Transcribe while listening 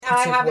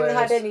I haven't word.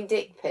 had any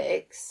dick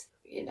pics.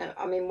 You know,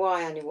 I mean,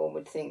 why anyone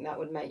would think that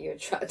would make you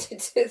attracted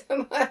to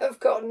them, I have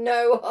got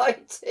no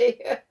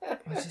idea.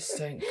 I just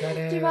don't get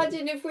it. Do you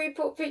imagine if we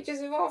put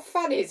pictures of our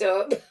fannies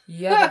up?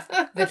 Yeah,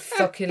 they'd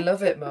fucking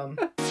love it, Mum.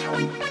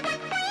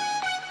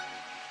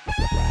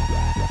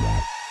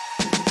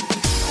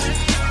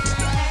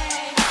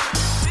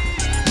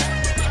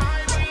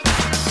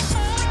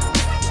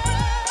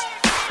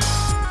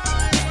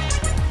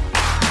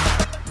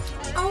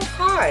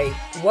 Hi,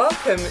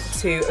 welcome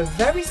to a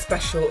very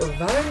special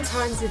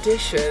Valentine's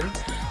edition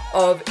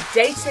of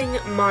Dating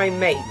My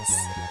Mates.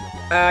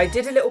 I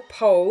did a little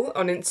poll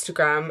on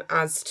Instagram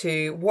as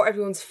to what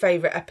everyone's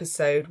favourite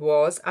episode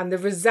was, and the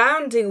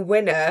resounding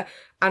winner,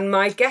 and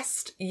my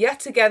guest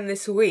yet again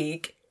this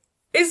week,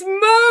 is Mum!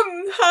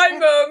 Hi,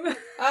 Mum!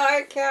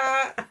 Hi,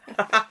 Kat.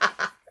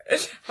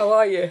 How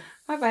are you?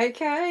 I'm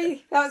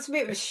okay. That was a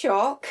bit of a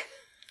shock.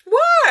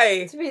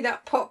 Why? To be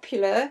that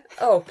popular.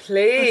 Oh,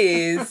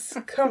 please.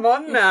 Come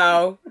on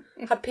now.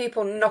 Had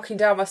people knocking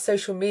down my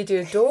social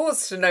media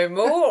doors to know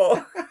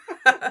more.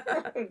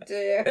 Oh,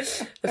 dear.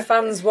 The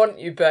fans want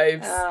you,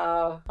 babes.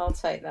 Oh, I'll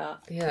take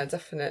that. Yeah,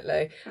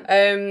 definitely.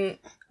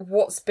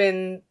 What's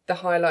been the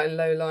highlight and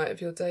low light of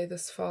your day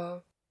thus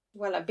far?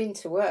 Well, I've been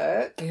to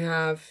work. You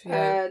have,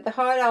 yeah. The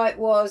highlight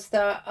was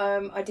that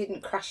I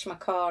didn't crash my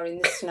car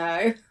in the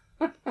snow.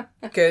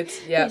 Good,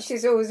 yeah. Which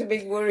is always a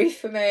big worry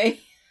for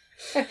me.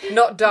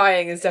 Not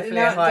dying is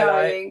definitely a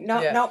highlight.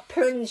 Not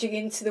plunging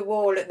into the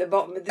wall at the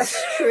bottom of the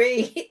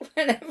street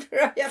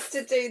whenever I have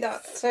to do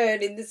that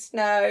turn in the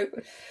snow.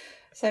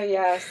 So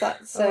yes,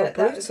 that's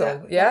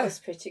brutal. That was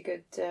pretty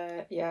good.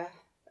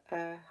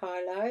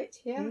 Highlight.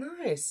 Yeah,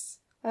 nice.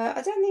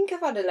 I don't think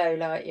I've had a low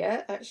light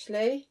yet,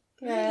 actually.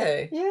 Yeah.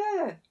 Really?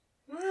 Yeah.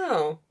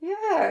 Wow.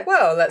 Yeah.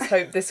 Well, let's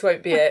hope this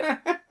won't be it.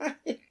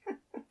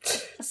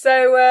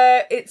 So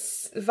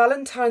it's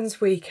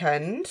Valentine's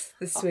weekend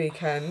this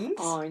weekend.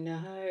 I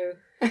know.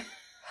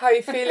 How are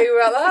you feeling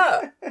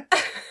about that?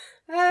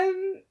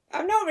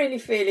 I'm not really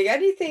feeling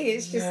anything.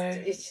 It's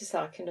just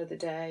like another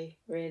day,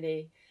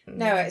 really.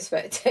 No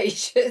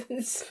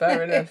expectations.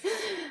 Fair enough.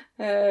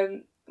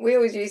 We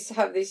always used to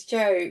have this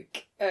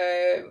joke.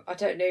 I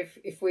don't know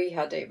if we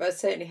had it, but I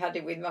certainly had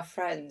it with my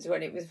friends.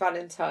 When it was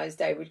Valentine's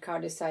Day, we'd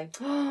kind of say,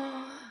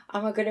 "Oh,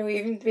 am I going to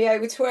even be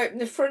able to open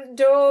the front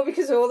door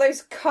because all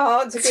those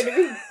cards are going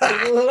to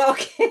be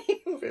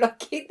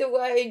blocking the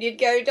way?" And you'd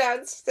go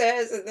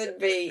downstairs and there'd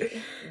be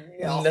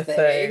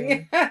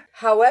nothing.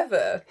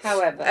 However,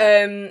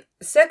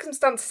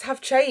 circumstances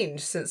have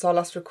changed since our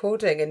last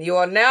recording, and you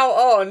are now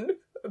on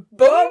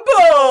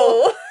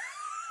Bumble.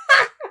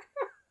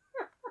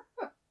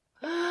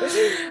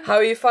 How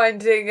are you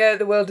finding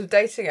the world of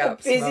dating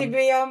apps? Busy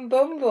bee on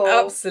Bumble.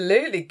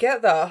 Absolutely.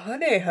 Get that,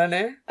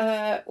 honey.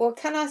 Well,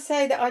 can I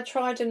say that I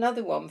tried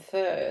another one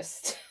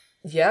first?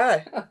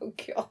 Yeah. Oh,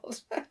 God.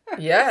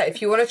 Yeah, if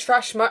you want to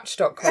trash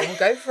Match.com,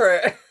 go for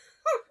it.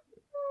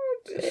 Oh,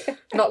 dear.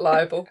 Not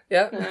liable,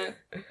 yeah.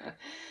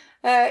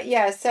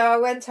 No. So I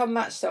went on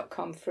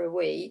Match.com for a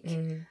week,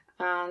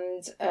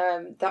 and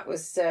that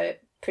was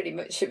pretty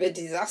much of a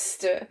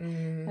disaster.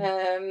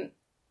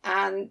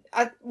 And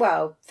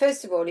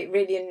first of all, it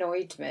really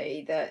annoyed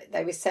me that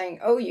they were saying,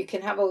 "Oh, you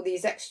can have all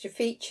these extra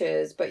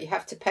features, but you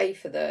have to pay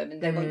for them," and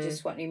they won't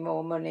just want you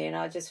more money. And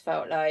I just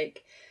felt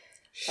like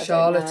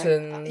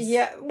charlatans.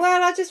 Yeah,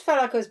 well, I just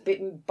felt like I was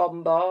being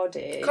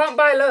bombarded. Can't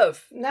buy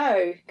love.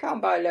 No,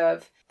 can't buy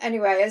love.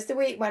 Anyway, as the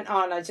week went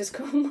on, I just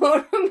got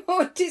more and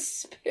more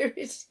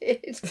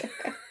dispirited.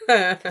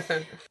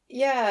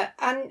 Yeah,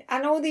 and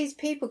all these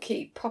people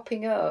keep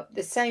popping up.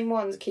 The same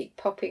ones keep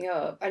popping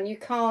up, and you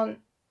can't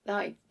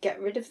get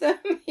rid of them.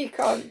 You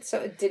can't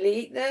sort of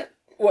delete them.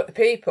 What, the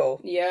people?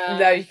 Yeah.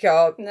 No, you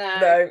can't.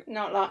 No.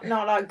 Not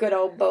like good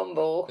old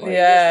Bumble.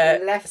 Yeah.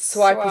 Left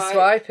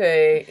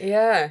swipey.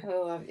 Yeah.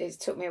 Oh, it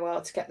took me a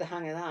while to get the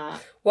hang of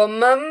that. Well,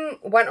 Mum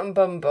went on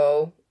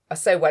Bumble. I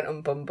say went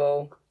on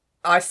Bumble.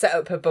 I set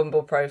up her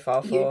Bumble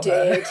profile for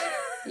her.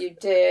 You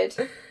did.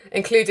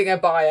 Including her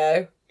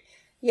bio.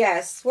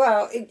 Yes,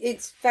 well,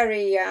 it's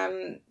very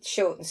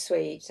short and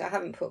sweet. I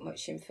haven't put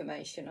much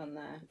information on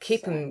there.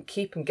 Keep them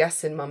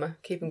guessing, Mama.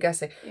 Keep them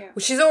guessing. Yeah. Well,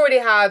 she's already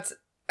had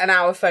an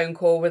hour phone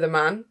call with a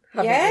man,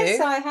 haven't you? Yes,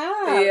 I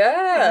have.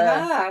 Yeah.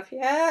 I have,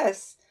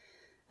 yes.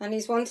 And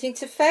he's wanting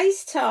to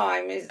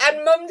FaceTime.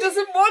 And Mum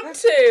doesn't want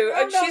to,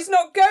 and she's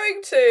not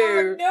going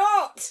to. I'm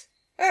not.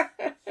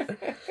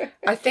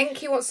 I think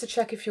he wants to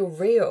check if you're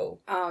real.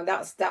 Oh,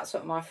 that's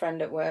what my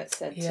friend at work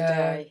said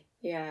today.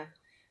 Yeah.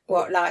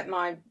 What, like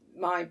my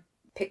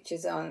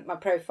pictures on my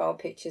profile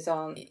pictures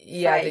on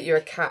fake. That you're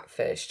a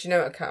catfish. Do you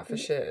know what a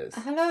catfish is?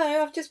 Hello,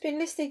 I've just been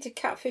listening to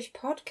Catfish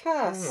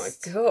podcast. Oh my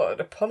God,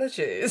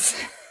 apologies.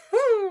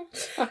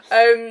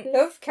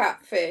 Love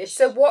Catfish.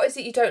 So what is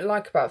it you don't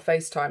like about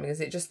FaceTiming? Is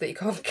it just that you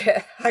can't get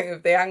a hang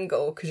of the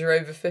angle because you're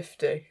over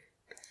 50?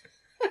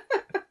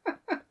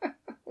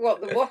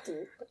 What, the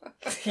wattle?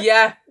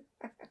 Yeah.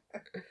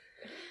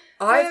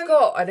 I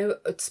know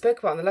I spoke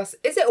about in the last,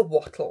 is it a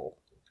wattle?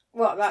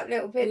 What, that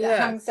little bit that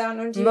hangs down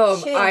under your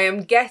Mum, chin? I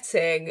am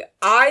getting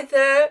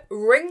either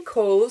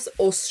wrinkles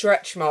or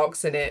stretch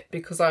marks in it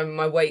because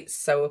my weight's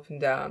so up and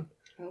down.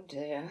 Oh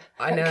dear.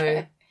 I know.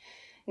 Okay.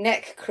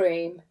 Neck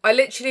cream. I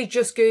literally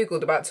just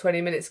Googled about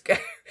 20 minutes ago.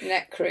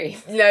 Neck cream.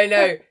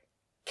 No.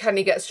 Can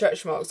you get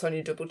stretch marks on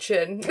your double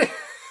chin?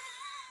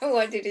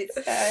 What did it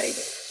say?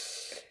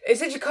 It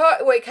said you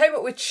can't. Well, it came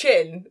up with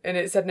chin, and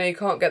it said no, you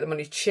can't get them on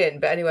your chin,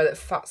 but anywhere that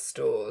fat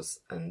stores.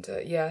 And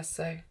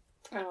so.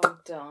 Oh,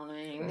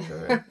 darling.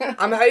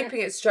 I'm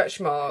hoping it's stretch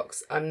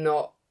marks and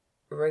not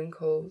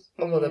wrinkles.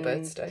 All other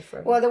birds stay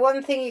forever. Well, the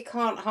one thing you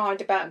can't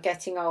hide about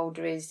getting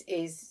older is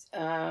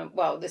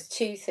there's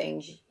two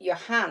things: your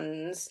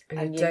hands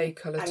and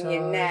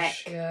your neck.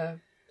 Yeah.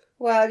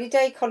 Well, your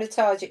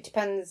décolletage, it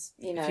depends,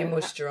 If you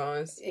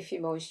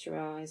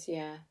moisturise.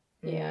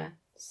 Yeah.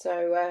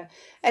 So,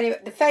 anyway,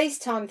 the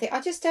FaceTime thing,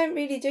 I just don't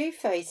really do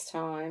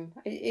FaceTime.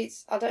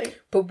 I don't...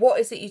 But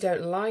what is it you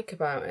don't like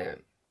about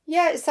it?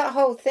 Yeah, it's that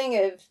whole thing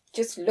of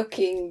just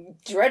looking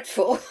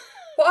dreadful.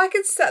 Well, I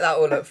can set that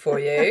all up for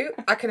you.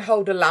 I can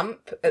hold a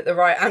lamp at the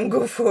right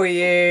angle for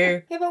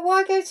you. Yeah, but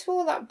why go to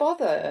all that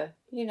bother,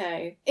 you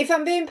know? If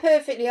I'm being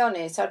perfectly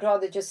honest, I'd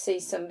rather just see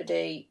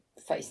somebody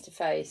face to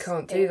face.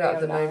 Can't do that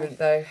at the moment,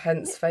 though,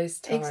 hence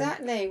FaceTime.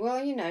 Exactly.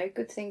 Well, you know,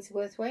 good things are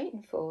worth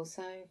waiting for,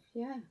 so,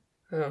 yeah.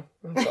 Oh,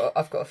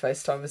 I've got to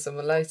FaceTime with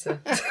someone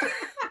later.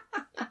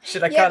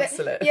 Should I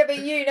cancel it? Yeah, but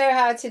you know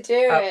how to do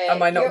it.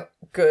 Am I not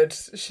good?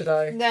 Should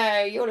I?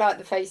 No, you're like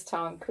the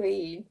FaceTime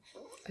queen.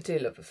 I do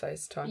love a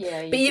FaceTime.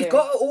 Yeah, but you've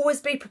got to always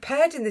be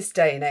prepared in this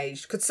day and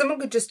age, because someone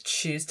could just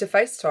choose to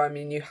FaceTime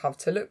you and you have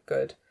to look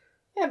good.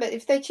 Yeah, but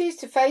if they choose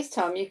to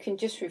FaceTime, you can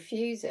just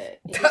refuse it.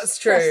 That's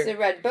true. Press the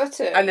red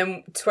button. And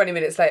then 20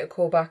 minutes later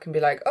call back and be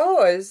like,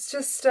 oh, it's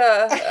just,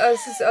 I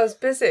was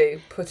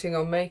busy putting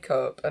on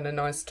makeup and a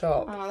nice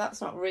top. Oh,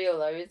 that's not real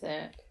though, is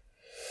it?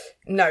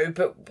 No,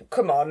 but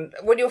come on.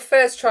 When you're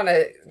first trying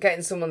to get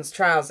in someone's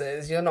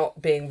trousers, you're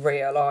not being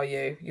real, are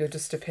you? You're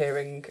just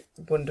appearing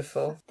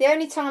wonderful. The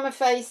only time I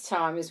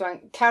FaceTime is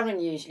when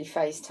Karen usually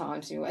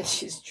FaceTimes me when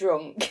she's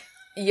drunk.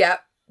 Yeah,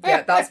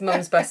 that's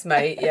Mum's best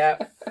mate, yeah.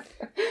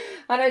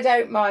 And I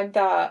don't mind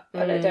that.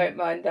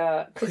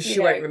 Because she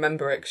won't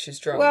remember it because she's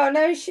drunk. Well,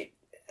 no,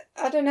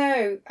 I don't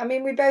know. I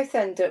mean, we both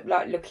end up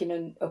like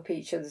looking up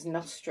each other's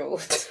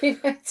nostrils. You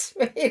know what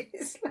I mean?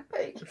 It's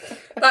like...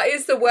 That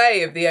is the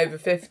way of the over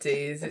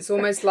 50s. It's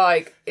almost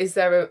like, is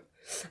there a...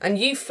 And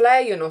you flare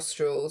your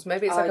nostrils.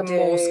 Maybe it's like a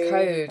Morse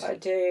code. I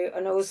do.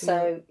 And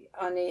also,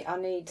 I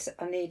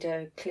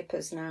need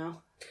clippers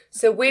now.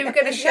 So we were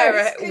going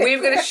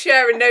to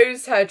share a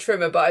nose hair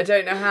trimmer, but I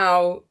don't know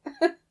how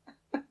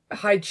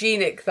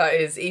hygienic that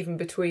is, even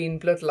between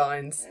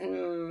bloodlines.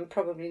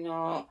 Probably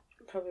not.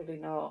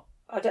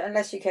 I don't,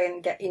 unless you can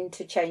get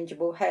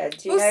interchangeable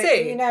heads. We'll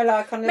see. You know,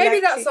 like on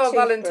maybe that's our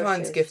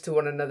Valentine's gift to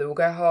one another. We'll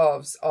go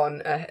halves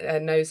on a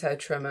nose hair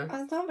trimmer.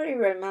 Oh, it's not very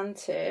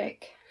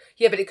romantic.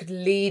 Yeah, but it could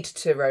lead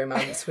to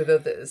romance with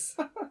others.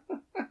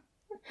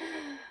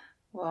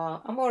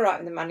 Well, I'm all right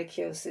with the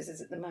manicure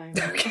scissors at the moment.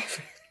 Okay.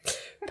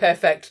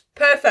 Perfect.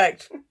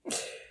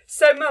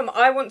 So, Mum,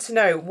 I want to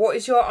know, what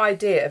is your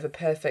idea of a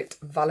perfect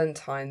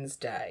Valentine's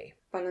Day?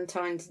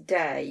 Valentine's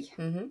Day?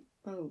 Mm-hmm.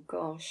 Oh,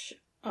 gosh.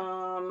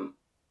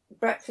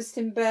 Breakfast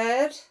in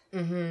bed?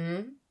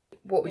 Mm-hmm.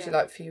 What would you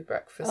like for your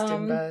breakfast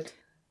in bed?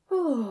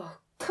 Oh,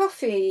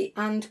 coffee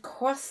and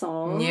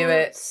croissants.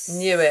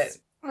 Knew it.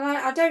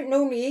 I don't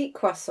normally eat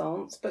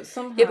croissants, but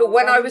somehow... Yeah, but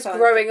when I was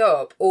growing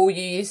up, all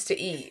you used to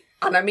eat,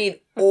 and I mean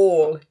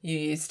all you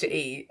used to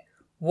eat,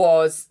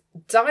 was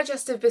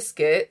digestive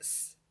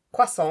biscuits,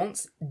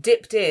 croissants,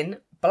 dipped in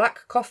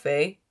black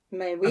coffee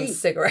and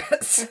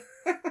cigarettes.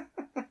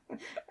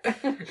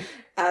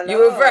 You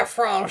were very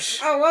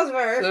French. I was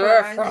very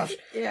French.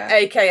 Yeah.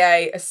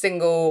 AKA a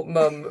single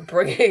mum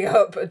bringing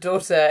up a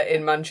daughter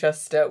in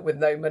Manchester with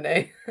no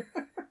money.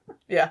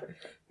 Yeah.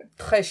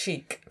 Très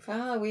chic.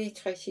 Ah, oui,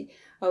 très chic.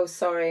 Oh,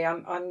 sorry,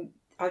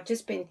 I've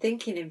just been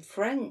thinking in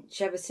French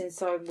ever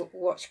since I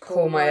watched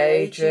Call My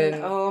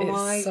Agent. Oh,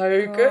 it's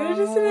so good,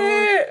 isn't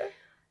it?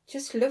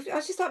 Just loved it. I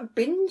just like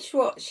binge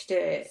watched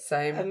it.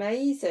 Same.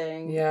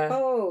 Amazing. Yeah.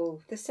 Oh,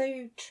 they're so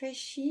très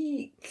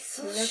chic.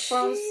 So Le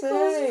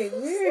français.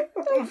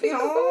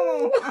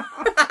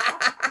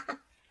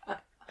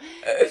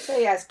 So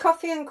yes,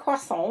 coffee and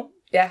croissant.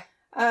 Yeah.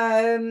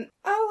 And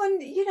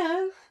you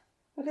know,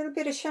 a little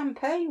bit of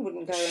champagne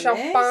wouldn't go amiss.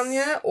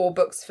 Champagne or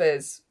Bucks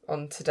Fizz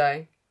on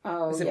today?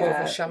 Oh, Is it more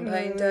of a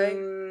champagne day?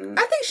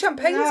 I think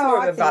champagne's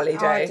more of a valley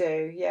day. I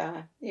do,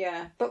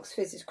 yeah. Bucks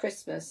Fizz is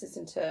Christmas,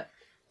 isn't it?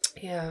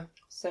 Yeah.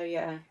 So,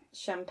 yeah,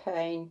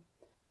 champagne.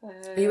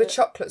 Are you a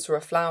chocolates or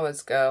a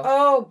flowers girl?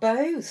 Oh,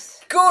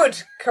 both.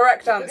 Good!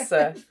 Correct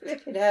answer.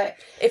 Flipping heck.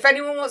 If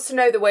anyone wants to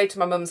know the way to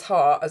my mum's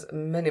heart, as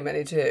many,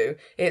 many do,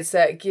 it's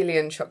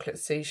Gillian chocolate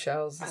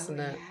seashells, isn't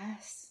it?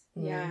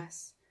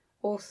 Yes.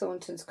 Or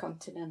Thornton's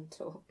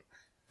Continental.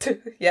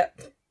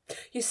 Yep.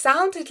 You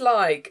sounded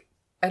like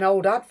an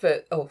old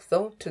advert. Oh,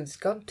 Thornton's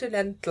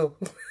Continental.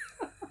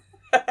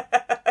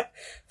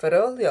 For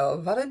all your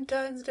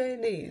Valentine's Day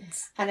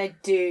needs. And I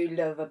do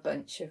love a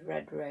bunch of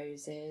red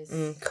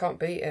roses. Can't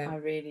beat it. I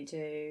really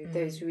do.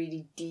 Those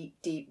really deep,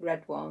 deep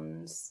red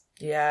ones.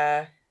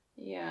 Yeah.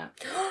 Yeah.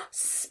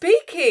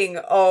 Speaking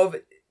of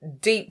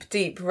deep,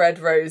 deep red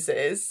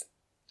roses,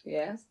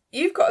 Yes.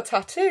 you've got a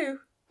tattoo.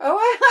 Oh,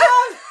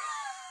 I have!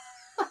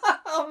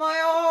 On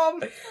my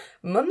arm.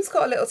 Mum's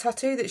got a little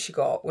tattoo that she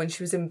got when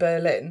she was in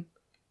Berlin.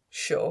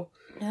 Sure.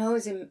 No,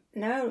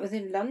 it was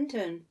in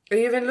London. Are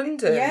you in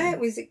London? Yeah, it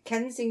was at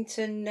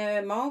Kensington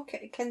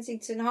Market,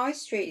 Kensington High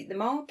Street, the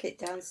market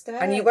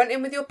downstairs. And you went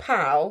in with your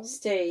pal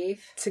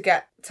Steve to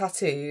get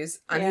tattoos,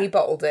 and Yeah. he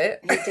bottled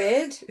it. He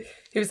did.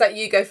 He was like,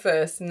 you go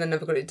first, and then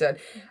never got it done.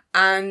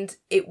 And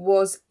it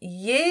was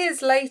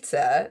years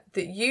later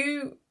that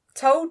you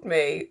told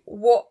me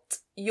what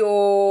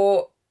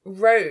your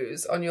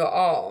rose on your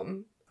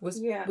arm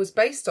was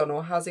based on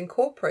or has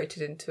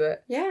incorporated into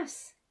it.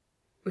 Yes.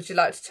 Would you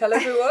like to tell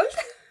everyone?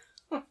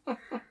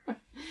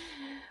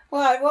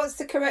 Well, what's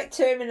the correct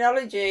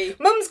terminology?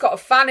 Mum's got a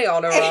fanny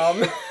on her arm.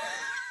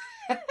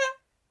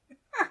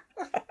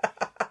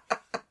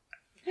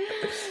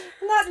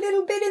 That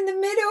little bit in the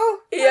middle?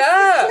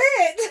 Yeah. That's the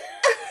clit.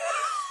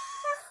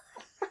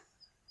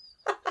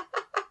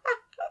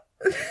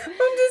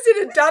 Mum just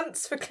did a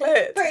dance for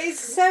clit. But it's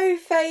so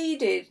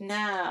faded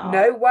now.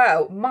 No,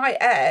 well, my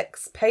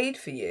ex paid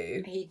for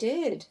you He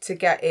did. to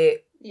get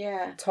it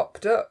Yeah.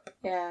 topped up.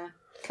 Yeah.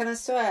 Can I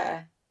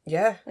swear?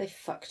 Yeah. They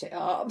fucked it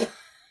up.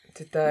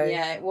 Did they?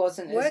 Yeah, it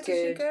wasn't Where as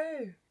did good.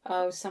 you go?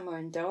 Oh, somewhere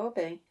in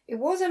Derby. It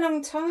was a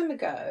long time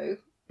ago.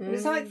 It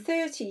was like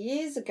 30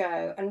 years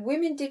ago, and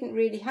women didn't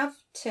really have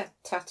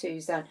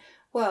tattoos then.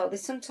 Well, they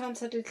sometimes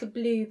had a little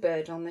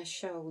bluebird on their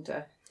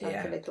shoulder,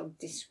 like a little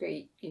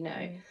discreet, you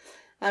know.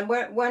 And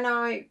when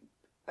I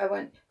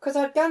went, because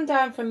I'd gone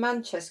down from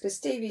Manchester, because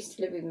Steve used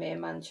to live with me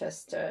in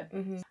Manchester.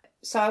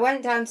 So I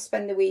went down to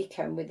spend the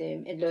weekend with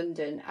him in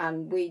London,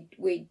 and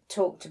we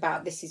talked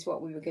about this is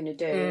what we were going to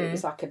do. It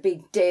was like a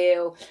big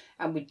deal,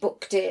 and we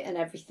booked it and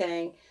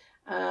everything.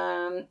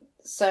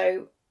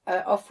 So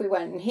off we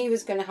went, and he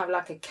was going to have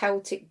like a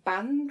Celtic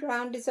band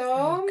round his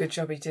arm. Good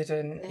job he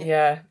didn't.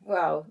 Yeah.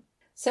 Well,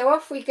 so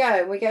off we go,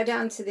 and we go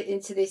down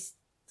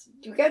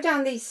we go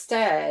down these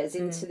stairs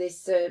into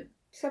this.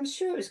 So I'm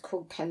sure it was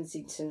called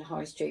Kensington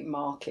High Street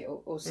Market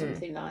or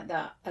something like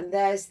that. And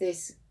there's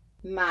this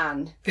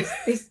man,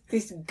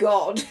 this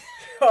god.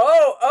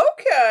 Oh,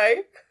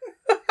 okay.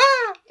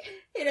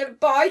 In a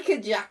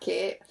biker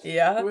jacket.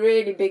 Yeah.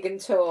 Really big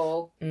and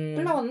tall.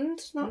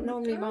 Blonde, not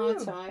normally my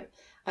type.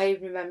 I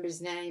even remember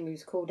his name. He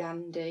was called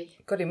Andy.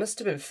 God, he must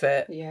have been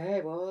fit. Yeah,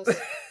 he was.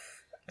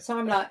 So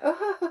I'm like,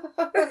 oh,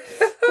 like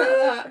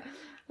that.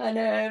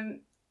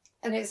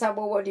 And it's like,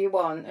 well, what do you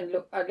want? And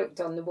I looked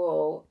on the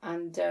wall,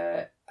 and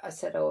I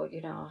said, oh,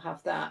 I'll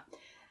have that.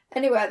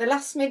 Anyway, at the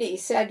last minute, he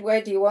said,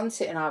 where do you want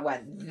it? And I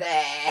went,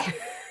 there.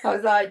 I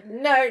was like,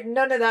 no,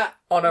 none of that.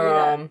 On her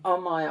arm.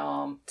 On my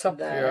arm. Top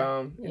there. of your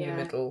arm, in the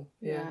middle.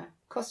 Yeah.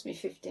 Cost me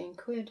 15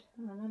 quid,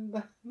 I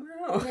remember.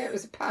 Wow. Yeah, it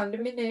was £1 a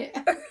minute.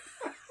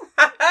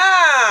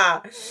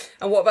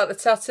 And what about the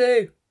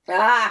tattoo?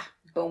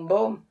 Boom,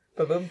 boom.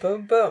 Boom, boom,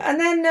 boom, boom. And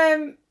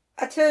then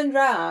I turned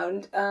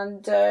round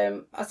and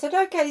I said,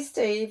 okay,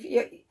 Steve.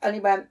 And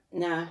he went,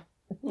 nah.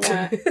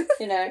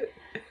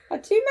 I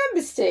do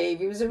remember Steve.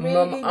 He was a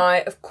really...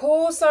 of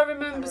course I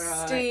remember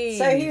Steve.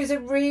 So he was a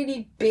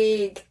really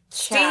big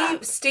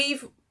chap.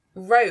 Steve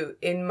wrote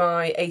in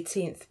my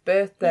 18th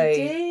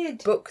birthday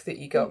book that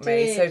you got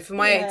me. So for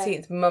my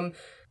 18th, Mum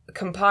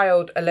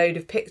compiled a load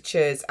of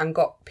pictures and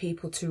got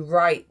people to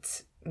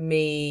write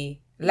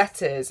me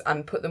letters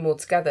and put them all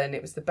together, and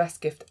it was the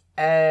best gift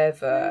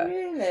ever. Oh,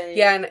 really?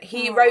 Yeah, and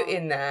he wrote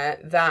in there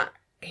that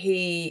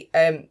he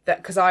that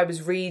because I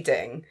was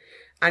reading,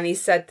 and he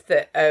said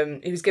that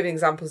he was giving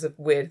examples of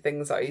weird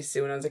things I used to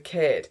do when I was a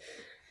kid,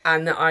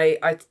 and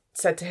I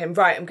said to him,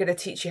 right, I'm going to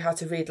teach you how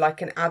to read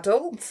like an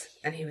adult,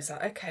 and he was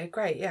like, okay,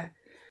 great, yeah.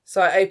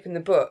 So I opened the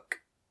book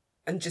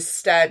and just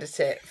stared at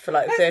it for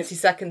like 30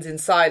 seconds in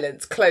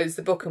silence, closed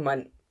the book and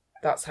went,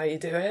 that's how you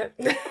do it.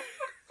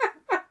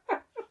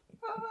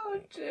 Oh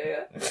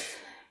dear.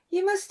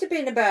 You must have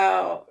been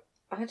about,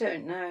 I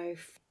don't know,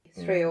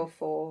 3 or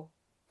 4.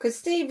 Because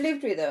Steve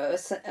lived with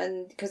us,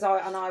 and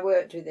I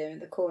worked with him at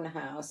the corner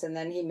house, and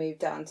then he moved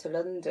down to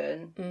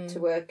London to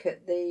work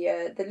at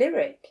the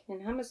Lyric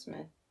in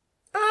Hammersmith.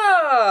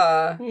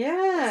 Ah,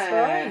 Yeah, that's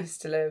where I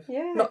used to live.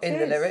 Yeah, not in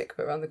the Lyric,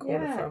 but around the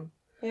corner from.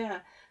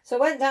 Yeah. So I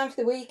went down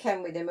for the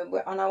weekend with him,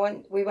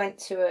 and we went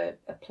to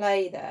a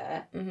play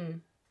there.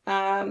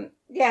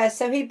 Mm-hmm.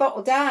 So he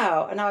bottled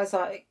out, and I was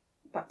like,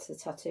 back to the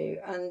tattoo,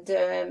 and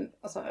I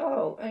was like,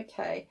 oh,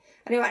 okay.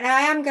 And he went,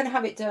 I am going to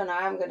have it done.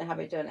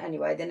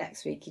 Anyway, the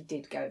next week he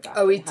did go back.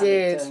 Oh, he and have it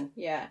did? done.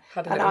 Yeah.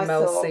 Had a little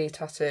Mel C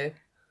tattoo.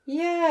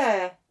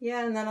 Yeah,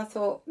 and then I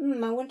thought,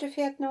 I wonder if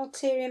he had an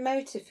ulterior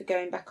motive for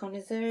going back on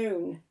his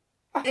own.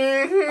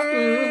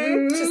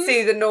 To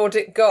see the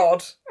Nordic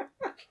god.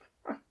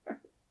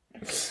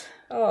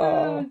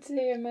 Oh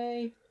dear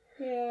me.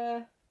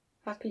 Yeah.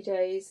 Happy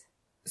days.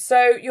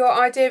 So your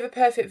idea of a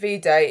perfect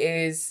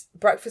V-Day is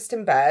breakfast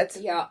in bed.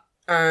 Yeah.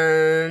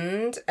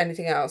 And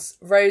anything else?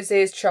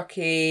 Roses,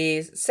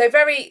 chockies. So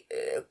very,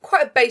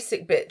 quite a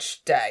basic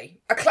bitch day.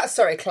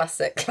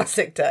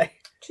 Classic day.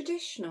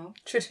 Traditional.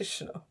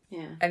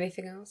 Yeah.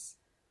 Anything else?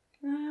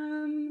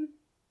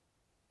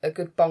 A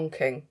good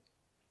bonking.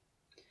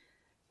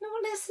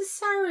 Not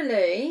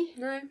necessarily.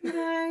 No.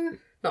 No.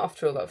 Not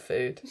after all that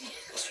food.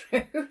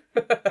 True.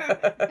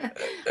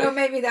 Or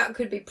maybe that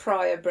could be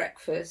prior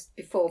breakfast,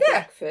 before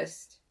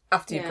breakfast.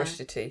 After you brushed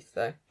your teeth,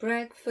 though.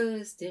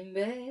 Breakfast in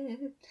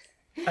bed.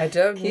 I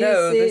don't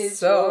know the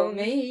song. For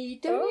me.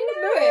 Don't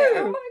you know it?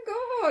 Oh my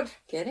God.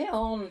 Get it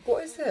on.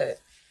 What is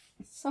it?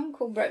 A song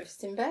called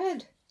Breakfast in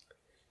Bed.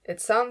 It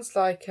sounds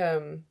like...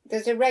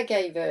 There's a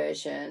reggae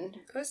version.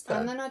 What's that?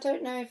 And then I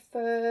don't know if...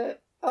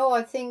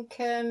 I think...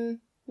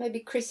 maybe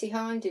Chrissy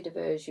Hine did a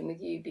version with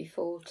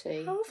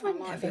UB40. How have I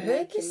never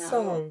heard this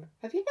song?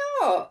 Have you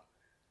not?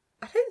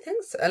 I don't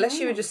think so. Unless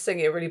you were just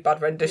singing a really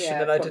bad rendition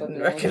and I didn't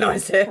probably.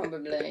 recognise it.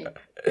 Probably.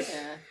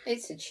 Yeah.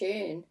 It's a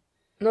tune.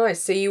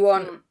 Nice. So you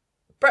want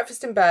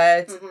breakfast in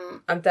bed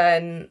and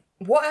then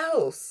what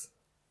else?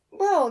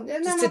 Well,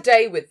 just a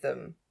day with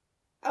them.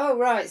 Oh,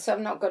 right. So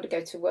I've not got to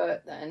go to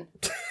work then.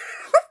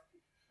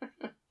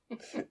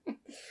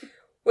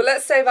 Well,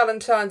 let's say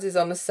Valentine's is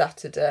on a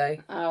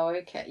Saturday. Oh,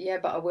 okay. Yeah,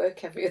 but I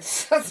work every other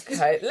Saturday.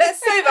 Okay, let's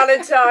say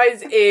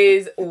Valentine's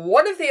is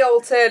one of the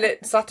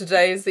alternate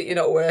Saturdays that you're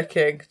not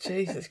working.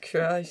 Jesus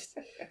Christ.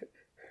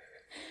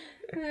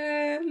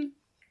 I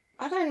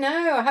don't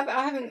know.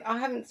 I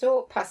haven't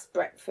thought past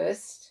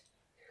breakfast.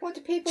 What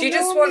do people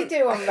normally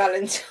do on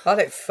Valentine's? I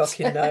don't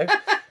fucking know.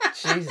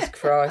 Jesus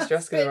Christ, you're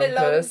asking the wrong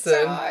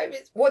person.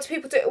 What do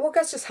people do? Well,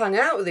 guys just hang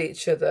out with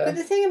each other. But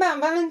the thing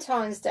about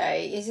Valentine's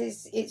Day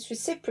is it's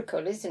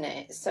reciprocal, isn't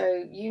it?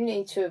 So you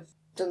need to have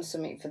done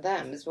something for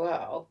them as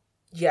well.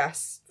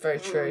 Yes, very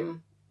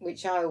true.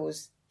 Which I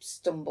always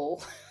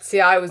stumble. See,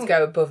 I always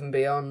go above and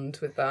beyond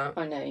with that.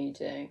 I know you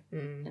do.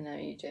 I know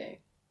you do.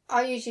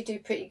 I usually do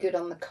pretty good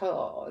on the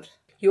card.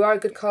 You are a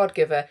good card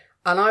giver.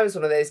 And I was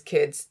one of those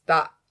kids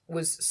that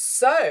was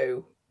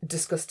so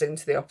disgusting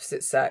to the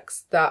opposite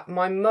sex that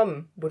my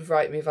mum would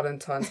write me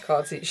Valentine's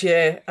cards each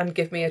year and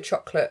give me a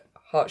chocolate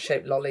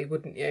heart-shaped lolly,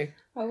 wouldn't you?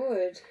 I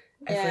would.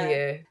 Every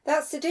year.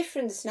 That's the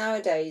difference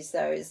nowadays,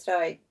 though. It's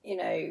like, you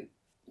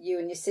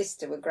and your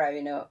sister were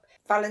growing up.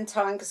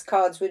 Valentine's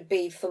cards would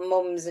be for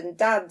mums and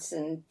dads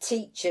and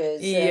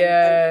teachers.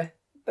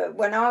 But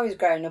when I was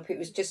growing up, it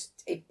was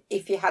just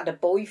if you had a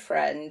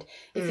boyfriend.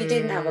 If you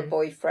didn't have a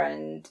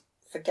boyfriend,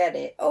 forget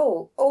it.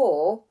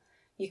 Or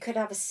you could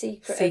have a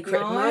secret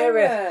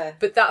admirer.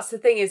 But that's the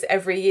thing is,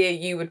 every year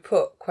you would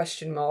put ?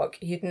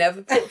 You'd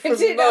never put from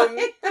mum.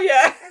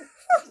 Yeah.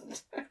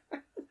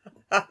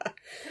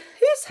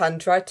 Whose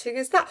handwriting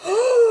is that?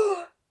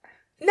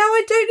 Now,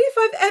 I don't know if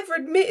I've ever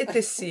admitted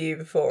this to you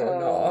before or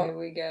not. Here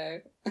we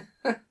go.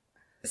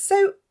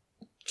 So,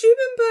 do you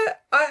remember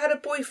I had a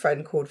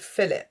boyfriend called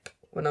Philip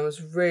when I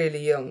was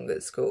really young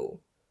at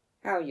school?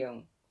 How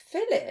young?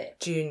 Philip?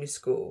 Junior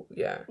school,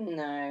 yeah.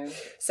 No.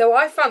 So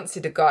I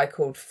fancied a guy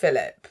called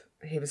Philip.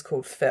 He was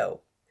called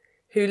Phil.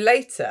 Who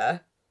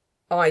later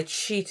I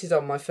cheated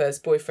on my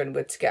first boyfriend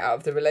with to get out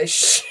of the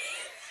relationship.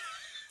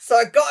 So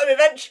I got him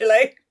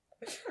eventually.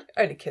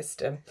 Only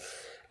kissed him.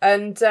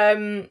 And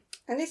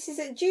this is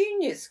at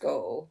junior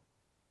school?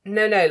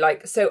 No,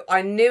 so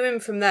I knew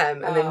him from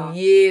them, and then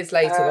years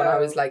later when I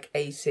was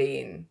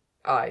 18,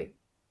 I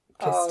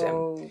kissed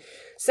him.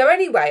 So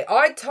anyway,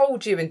 I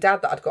told you and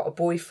Dad that I'd got a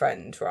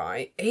boyfriend,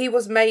 right? He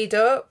was made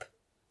up.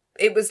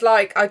 It was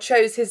like I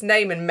chose his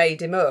name and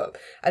made him up.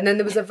 And then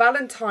there was a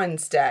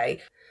Valentine's Day.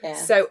 Yeah.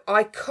 So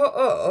I cut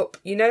up,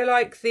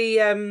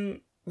 the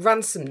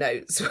ransom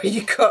notes where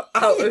you cut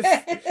out of...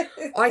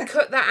 I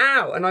cut that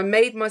out and I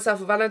made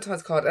myself a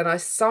Valentine's card and I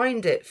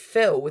signed it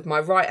Phil with my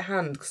right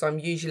hand because I'm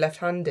usually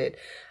left-handed.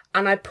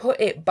 And I put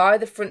it by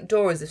the front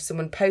door as if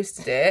someone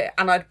posted it,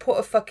 and I'd put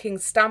a fucking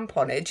stamp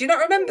on it. Do you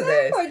not remember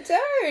this? No, I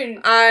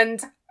don't.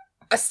 And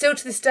I still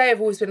to this day I've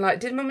always been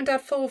like, did Mum and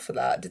Dad fall for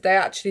that? Did they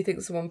actually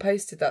think someone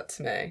posted that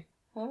to me?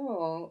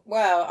 Oh,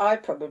 well, I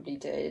probably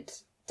did.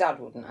 Dad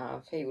wouldn't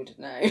have. He would have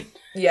known.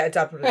 Yeah,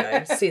 Dad would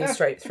have known. Seen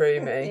straight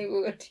through me. He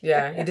would.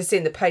 Yeah, he'd have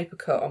seen the paper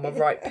cut on my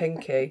right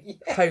pinky,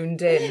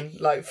 honed in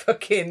like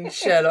fucking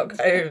Sherlock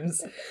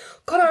Holmes.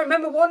 God, I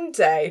remember one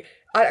day...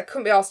 I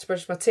couldn't be asked to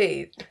brush my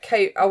teeth.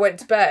 I went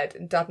to bed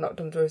and Dad knocked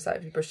on the door and said,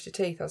 have you brushed your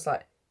teeth? I was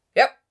like,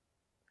 yep.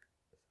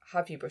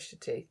 Have you brushed your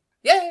teeth?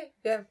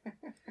 Yeah.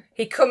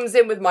 He comes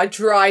in with my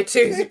dry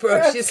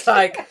toothbrush. He's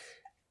like,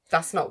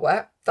 that's not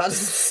wet. That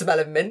doesn't smell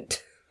of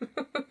mint.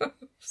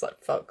 It's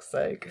like, fuck's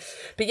sake.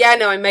 But yeah,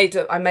 no, I made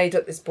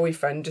up this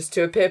boyfriend just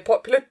to appear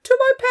popular to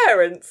my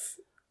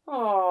parents.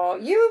 Oh,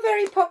 you were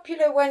very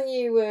popular when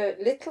you were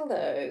little,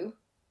 though.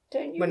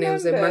 Don't you when remember? I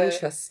was in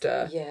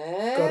Manchester.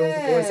 Yeah. God, all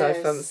the boys I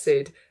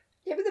fancied.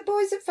 Yeah, but the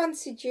boys that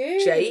fancied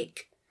you.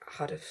 Jake. I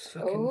had a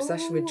fucking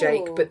obsession with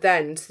Jake. But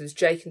then, so there's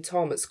Jake and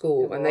Tom at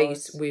school, and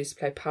we used to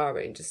play Power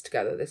Rangers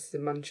together. This is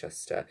in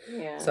Manchester.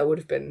 Yeah. So I would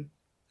have been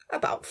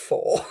About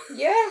 4.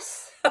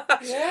 Yes.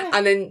 Yeah.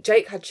 And then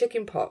Jake had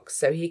chicken pox,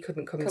 so he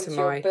couldn't come to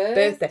your my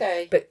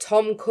birthday. But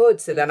Tom could,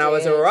 so then I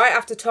was did. right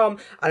after Tom.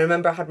 I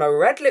remember I had my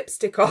red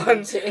lipstick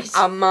on did.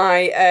 and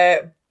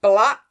my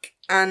black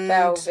and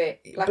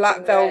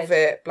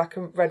velvet, black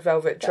and red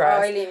velvet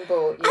dress. Eileen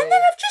bought you. And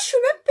then I've just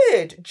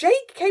remembered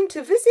Jake came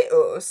to visit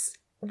us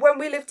when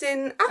we lived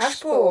in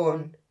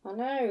Ashbourne. I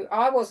know.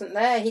 I wasn't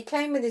there. He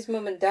came with his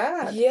mum and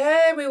dad.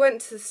 Yeah, we went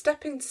to the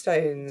Stepping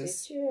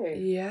Stones. Did you?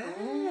 Yeah.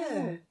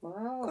 Oh,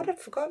 wow. God, I'd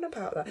forgotten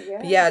about that. Yeah.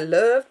 But yeah, I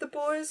loved the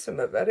boys from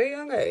a very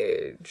young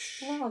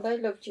age. Wow, they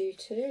loved you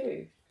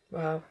too.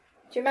 Wow.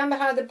 Do you remember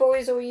how the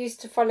boys all used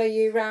to follow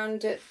you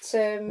round at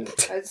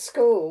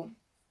school,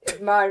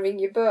 admiring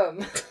your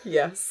bum?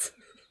 Yes.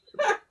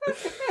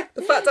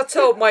 The fact I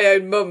told my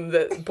own mum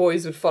that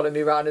boys would follow me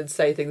around and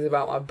say things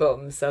about my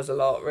bum says a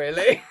lot,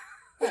 really.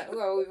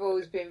 Well, we've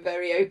always been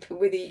very open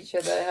with each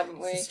other, haven't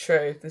we? This is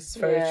true. This is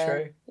very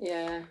true.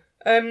 Yeah.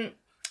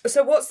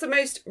 So what's the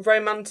most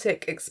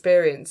romantic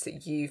experience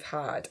that you've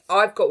had?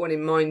 I've got one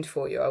in mind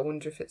for you. I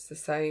wonder if it's the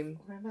same.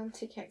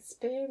 Romantic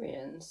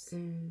experience?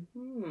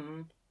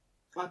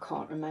 I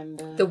can't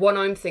remember. The one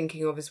I'm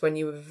thinking of is when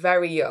you were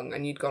very young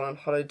and you'd gone on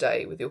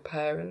holiday with your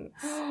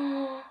parents.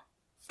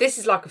 This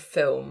is like a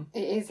film.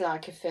 It is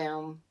like a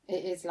film.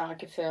 It is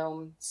like a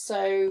film.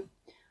 So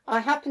I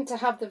happen to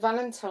have the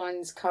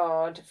Valentine's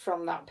card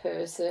from that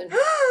person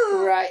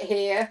right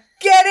here.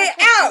 Get it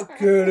out!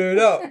 Get it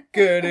out!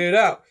 Get it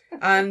out!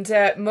 And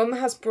Mum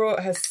has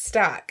brought her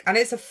stack, and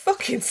it's a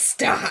fucking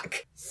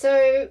stack.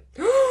 So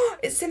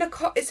it's in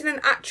an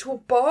actual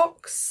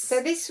box.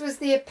 So this was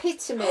the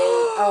epitome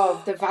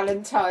of the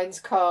Valentine's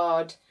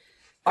card.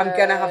 I'm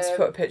gonna have to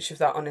put a picture of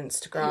that on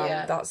Instagram.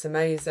 Yeah. That's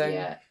amazing.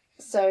 Yeah.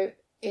 So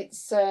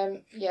it's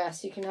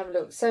yes, you can have a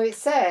look. So it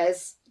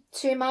says,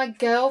 "To my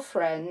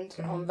girlfriend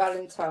on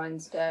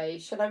Valentine's Day."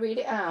 Shall I read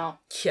it out?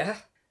 Yeah.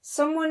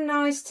 Someone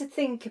nice to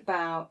think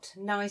about,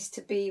 nice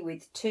to be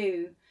with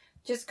too.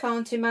 Just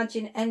can't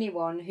imagine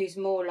anyone who's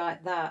more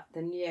like that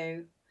than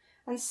you.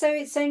 And so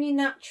it's only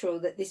natural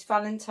that this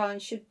Valentine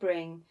should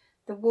bring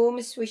the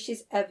warmest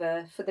wishes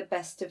ever for the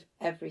best of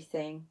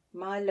everything.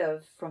 My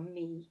love from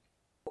me.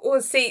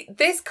 Well, see,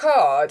 this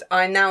card,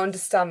 I now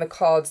understand the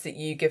cards that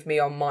you give me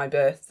on my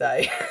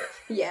birthday.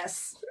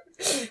 Yes.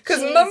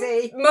 Because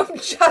Mum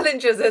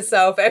challenges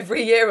herself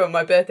every year on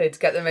my birthday to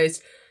get the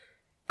most...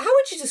 How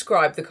would you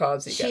describe the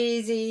cards that you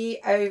cheesy,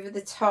 over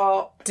the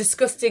top,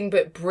 disgusting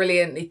but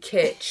brilliantly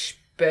kitsch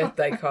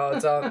birthday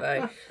cards, aren't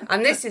they?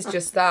 And this is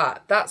just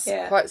that. That's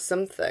quite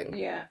something.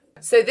 Yeah.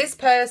 So this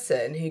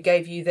person who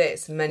gave you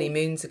this many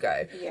moons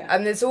ago,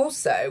 and there's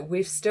also,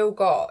 we've still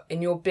got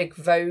in your big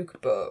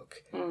Vogue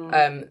book,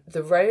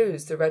 the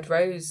red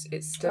rose,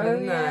 it's still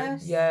in there.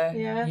 Yes.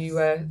 Yes.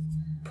 You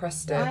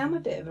pressed it. I am a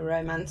bit of a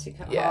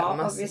romantic at Yeah, heart,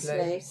 massively.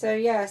 obviously. So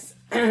yes.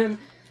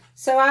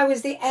 So I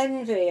was the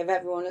envy of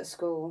everyone at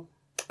school.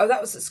 Oh,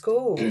 that was at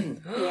school?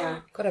 Yeah.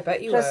 God, I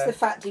bet you Plus were. the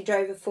fact he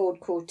drove a Ford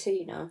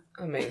Cortina.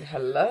 I mean,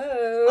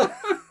 hello.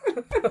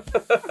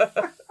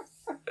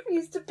 He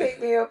used to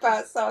pick me up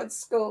outside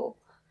school.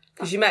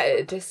 Because you met at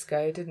a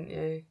disco, didn't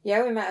you?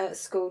 Yeah, we met at a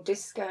school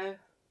disco.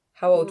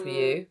 How old were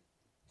you?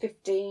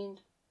 15.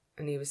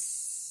 And he was...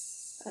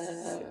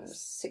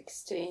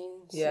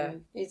 16. Yeah. So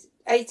he's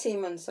 18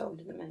 months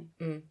older than me.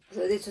 Mm.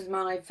 So this was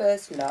my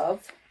first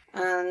love.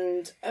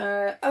 And,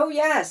 oh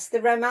yes, so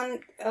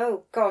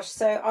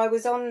I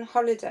was on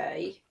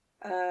holiday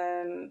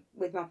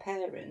with my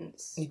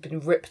parents. You'd been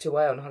ripped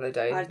away on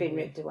holiday. I'd been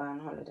ripped away on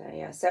holiday,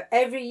 yeah. So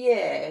every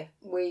year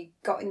we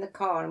got in the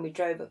car and we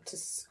drove up to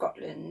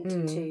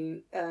Scotland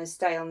to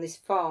stay on this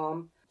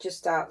farm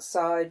just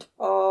outside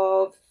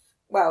of,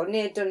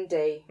 near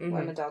Dundee,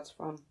 where my dad's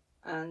from.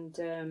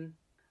 And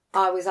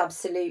I was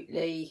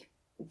absolutely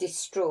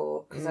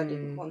distraught because I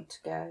didn't want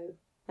to go.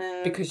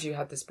 Because you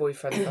had this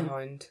boyfriend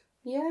behind.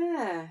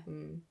 Yeah.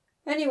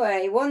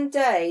 Anyway, one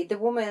day the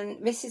woman,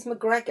 Mrs.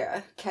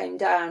 McGregor, came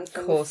down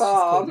from the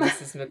farm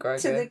Mrs.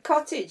 McGregor. to the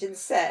cottage and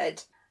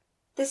said,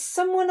 "There's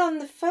someone on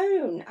the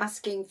phone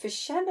asking for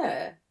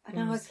Shenna." And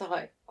I was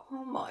like,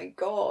 oh my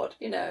God,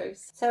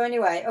 So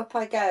anyway, up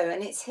I go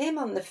and it's him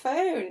on the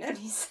phone. And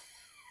he said,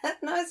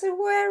 and I said,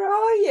 "Where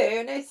are you?"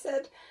 And he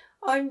said,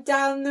 "I'm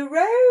down the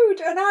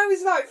road." And I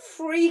was like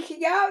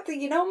freaking out,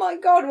 thinking, oh my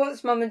God,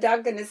 what's Mum and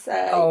Dad going to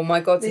say? Oh my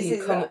God, did he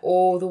come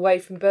all the way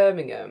from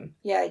Birmingham?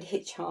 Yeah,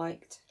 he'd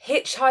hitchhiked.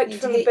 Hitchhiked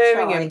from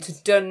Birmingham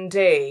to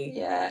Dundee?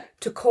 Yeah.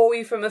 To call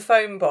you from a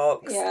phone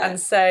box and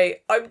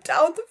say, "I'm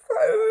down the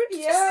road."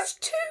 Yeah. It's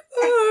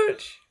too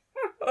much.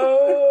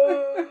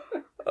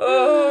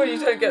 Oh, you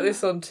don't get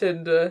this on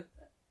Tinder.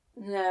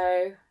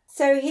 No.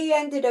 So he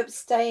ended up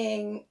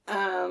staying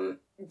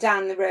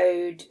down the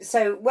road.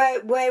 So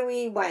where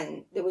we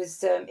went, there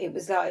was it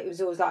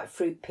was always like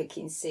fruit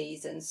picking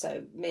season.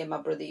 So me and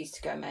my brother used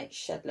to go make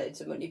shed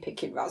loads of money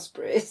picking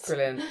raspberries.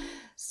 Brilliant.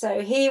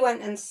 So he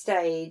went and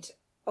stayed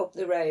up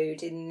the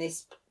road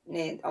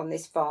on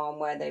this farm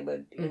where they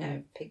were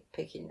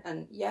picking,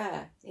 and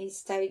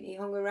he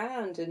hung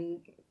around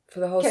and For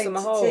the whole came summer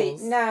to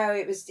holes? tea. No,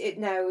 it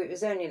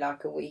was only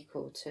like a week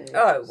or two.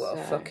 Oh, well,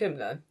 so, fuck him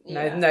then.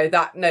 yeah.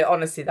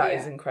 Honestly, that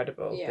is Yeah.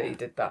 incredible Yeah. that he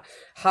did that.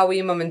 How were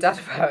your mum and dad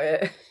about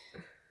it?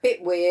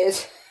 Bit weird.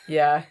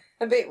 Yeah.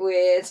 A bit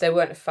weird. They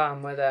weren't a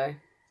fan, were they?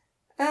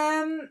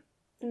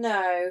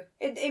 No.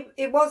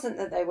 It wasn't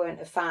that they weren't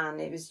a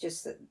fan. It was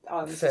just that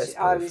I First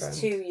was boyfriend.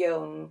 too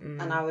young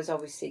and I was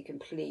obviously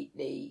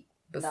completely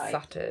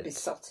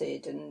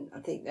besotted, and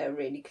I think they were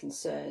really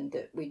concerned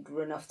that we'd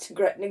run off to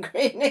Gretna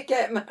Green and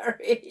get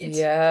married.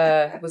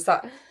 Yeah. Was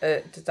that,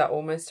 did that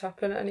almost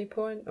happen at any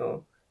point,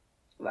 or?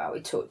 Well, we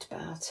talked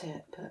about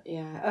it, but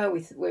yeah. Oh,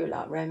 we were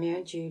like Romeo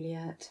and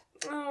Juliet.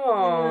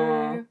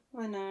 Oh,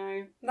 I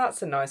know.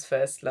 that's a nice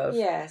first love.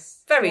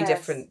 Yes. Very yes.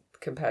 different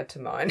compared to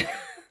mine.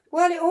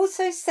 Well, it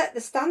also set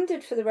the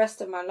standard for the rest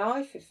of my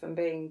life, if I'm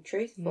being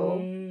truthful.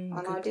 And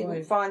I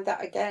didn't find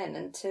that again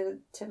until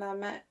I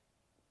met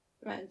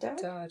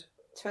Dad.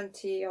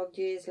 20 odd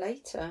years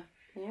later.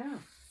 Yeah.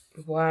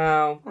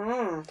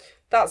 Wow.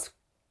 That's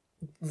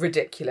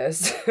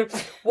ridiculous.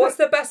 What's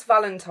the best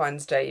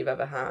Valentine's Day you've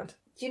ever had?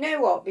 Do you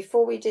know what?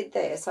 Before we did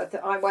this,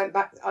 I went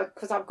back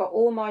because I've got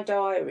all my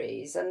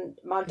diaries, and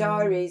my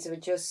diaries were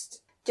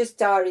just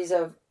diaries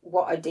of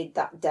what I did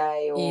that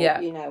day,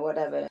 or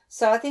whatever.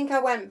 So I think I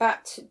went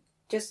back to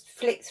just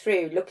flick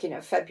through, looking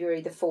at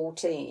February the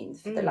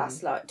 14th for the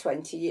last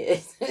 20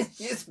 years. It's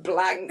just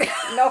blank,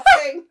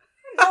 nothing.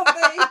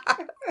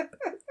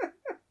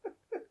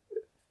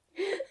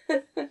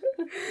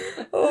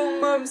 Oh,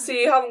 Mum, so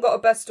you haven't got a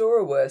best or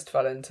a worst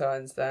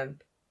Valentine's then?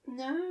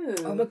 No.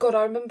 Oh my God,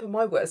 I remember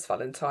my worst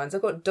Valentine's. I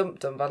got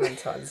dumped on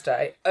Valentine's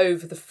Day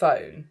over the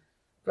phone,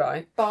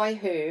 right? By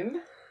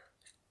whom?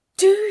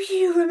 Do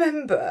you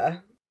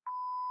remember?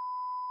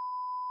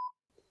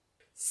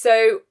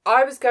 So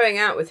I was going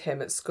out with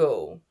him at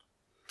school,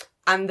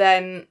 and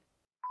then...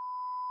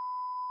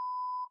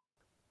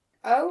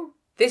 Oh.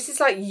 This is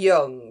like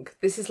young.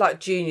 This is like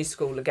junior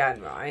school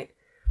again, right?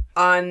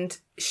 And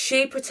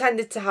she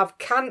pretended to have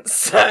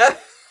cancer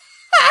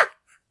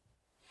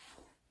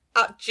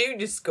at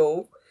junior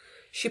school.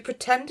 She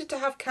pretended to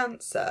have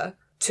cancer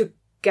to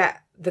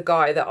get the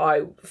guy that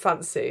I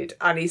fancied,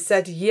 and he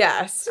said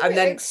yes. It's a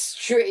bit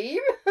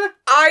extreme.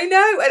 I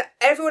know, and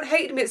everyone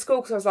hated me at school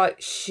because I was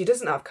like, she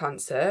doesn't have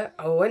cancer.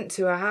 I went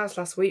to her house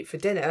last week for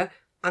dinner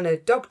and her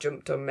dog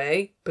jumped on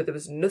me, but there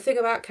was nothing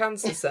about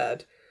cancer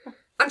said.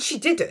 And she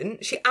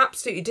didn't. She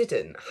absolutely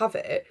didn't have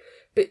it.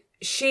 But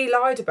she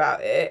lied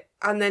about it,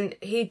 and then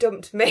he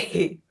dumped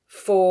me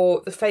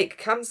for the fake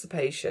cancer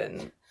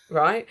patient,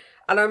 right?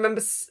 And I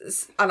remember,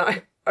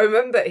 I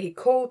remember he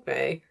called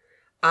me,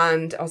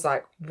 and I was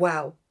like,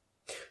 well,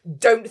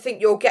 don't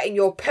think you're getting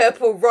your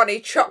purple Ronnie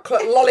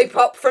chocolate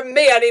lollipop from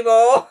me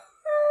anymore.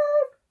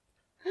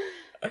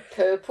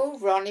 Purple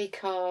Ronnie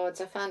cards.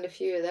 I found a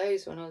few of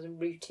those when I was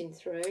rooting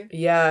through.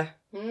 Yeah.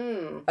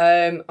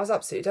 I was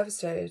absolutely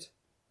devastated.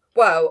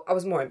 Well, I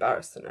was more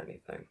embarrassed than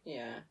anything.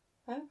 Yeah.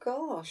 Oh,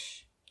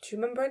 gosh. Do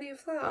you remember any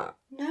of that?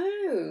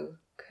 No.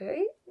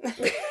 Okay.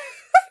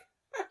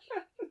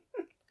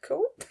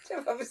 Cool.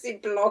 I've obviously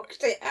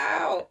blocked it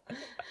out.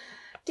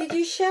 Did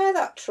you share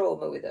that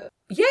trauma with her?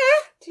 Yeah.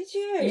 Did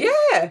you?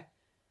 Yeah.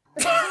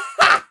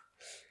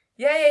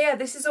 Yeah.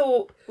 This is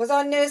all... Was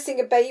I nursing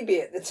a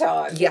baby at the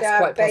time? Yes,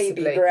 quite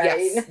baby possibly.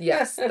 brain?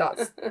 Yes,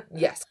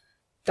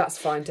 that's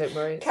fine, don't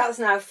worry. Cat's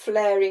now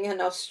flaring her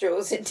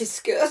nostrils in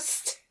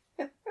disgust.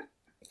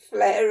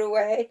 Flare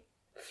away.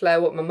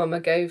 Flare what my mama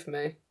gave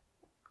me.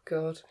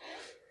 God.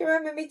 You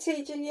remember me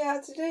teaching you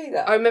how to do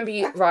that? I remember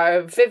you, right,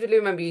 I vividly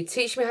remember you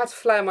teaching me how to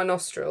flare my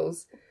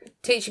nostrils,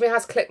 teaching me how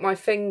to click my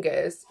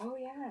fingers. Oh,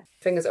 yeah.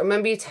 I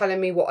remember you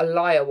telling me what a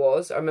liar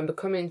was. I remember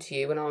coming to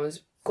you when I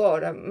was,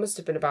 God, I must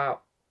have been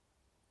about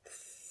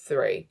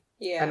 3.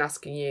 Yeah. And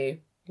asking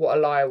you what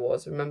a liar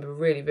was. I remember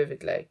really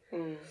vividly.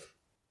 And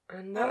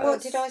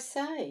what did I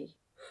say?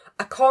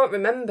 I can't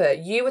remember.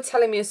 You were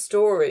telling me a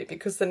story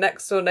because the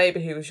next door neighbour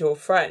who was your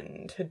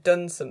friend had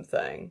done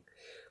something.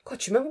 God,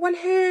 do you remember when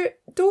her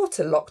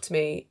daughter locked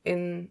me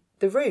in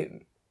the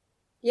room?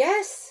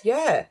 Yes.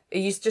 Yeah. Are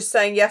you just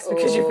saying yes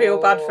because you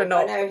feel bad for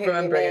not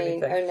remembering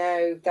anything?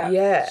 Oh,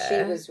 no.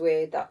 She was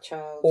weird, that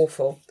child.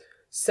 Awful.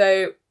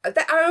 So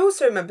I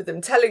also remember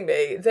them telling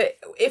me that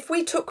if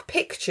we took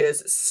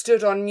pictures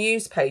stood on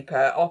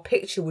newspaper, our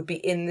picture would be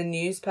in the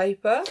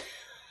newspaper.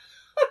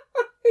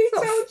 Who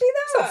told you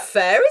that? It's not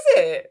fair, is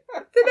it?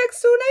 The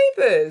next door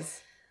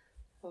neighbours.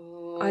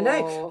 Oh. I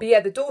know. But yeah,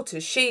 the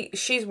daughter,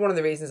 she's one of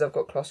the reasons I've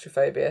got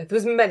claustrophobia. There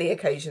was many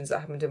occasions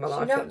that happened in my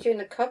life. She locked you in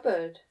the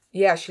cupboard.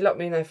 Yeah, she locked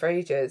me in there for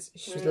ages.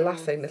 She was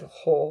laughing, little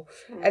whore.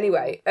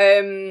 Anyway,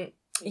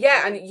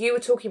 yeah, and you were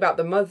talking about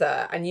the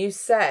mother, and you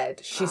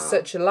said she's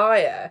such a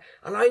liar,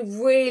 and I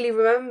really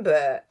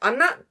remember,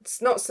 and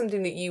that's not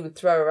something that you would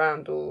throw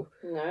around or...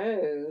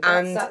 No,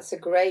 that's a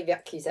grave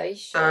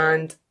accusation.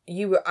 And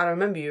I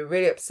remember you were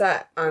really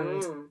upset,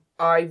 and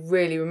I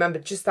really remember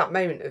just that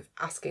moment of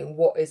asking,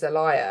 what is a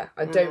liar?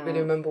 I don't really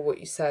remember what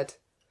you said.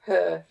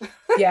 Her.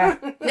 Yeah,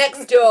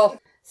 next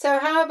door. So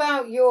how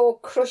about your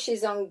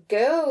crushes on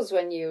girls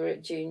when you were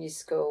at junior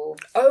school?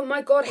 Oh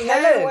my God,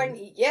 Helen.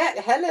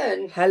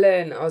 Helen.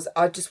 Helen.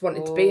 I just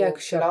wanted to be her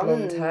because she had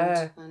blonde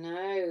hair. I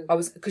know.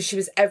 Because she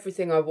was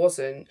everything I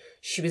wasn't.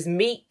 She was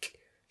meek.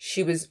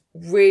 She was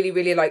really,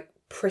 really like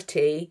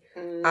pretty,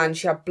 and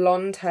she had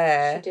blonde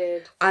hair. She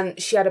did.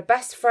 And she had a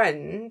best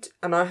friend,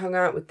 and I hung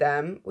out with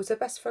them. Was her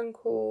best friend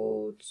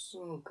called?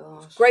 Oh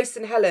gosh. Grace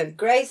and Helen.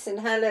 Grace and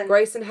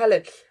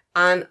Helen.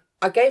 And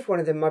I gave one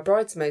of them my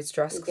bridesmaid's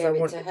dress because I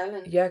wanted to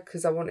Helen. Yeah,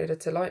 because I wanted her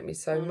to like me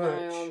so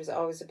much.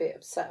 I was a bit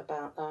upset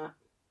about that.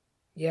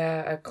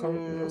 Yeah,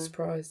 I'm not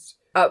surprised.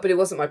 But it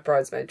wasn't my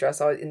bridesmaid dress.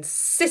 I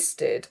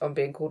insisted on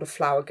being called a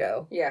flower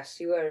girl.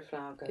 Yes, you were a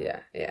flower girl.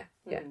 Yeah.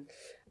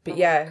 But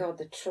my God,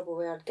 the trouble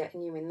we had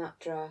getting you in that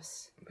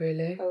dress.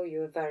 Really? Oh,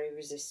 you were very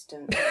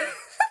resistant.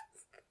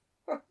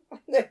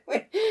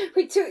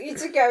 We took you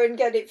to go and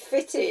get it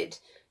fitted.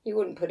 You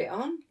wouldn't put it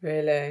on.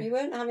 Really? You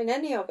weren't having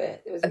any of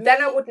it. And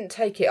then I wouldn't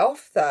take it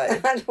off, though.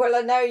 And, well,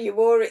 I know you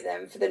wore it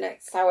then for the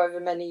next however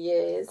many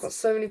years. Got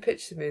so many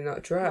pictures of me in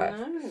that dress.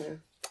 Oh.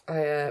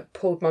 I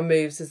pulled my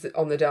moves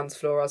on the dance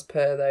floor as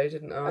per, though,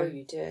 didn't I? Oh,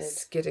 you did.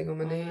 Skidding on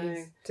my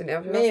knees. Didn't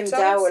have Me and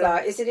Dale were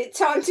like, isn't it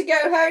time to go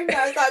home? And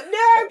I was like,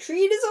 no,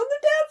 Trina's on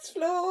the dance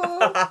floor.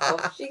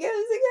 Off she goes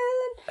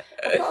again.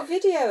 I've got a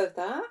video of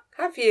that.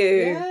 Have you?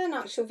 Yeah, an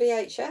actual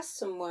VHS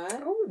somewhere.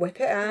 Oh, whip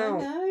it out.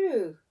 I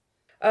know.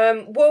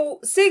 Well,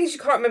 seeing as you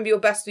can't remember your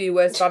best or your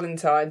worst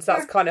Valentine's,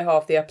 that's kind of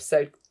half the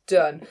episode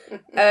done.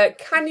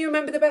 Can you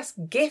remember the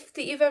best gift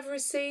that you've ever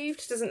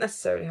received? It doesn't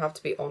necessarily have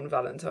to be on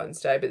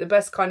Valentine's Day, but the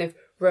best kind of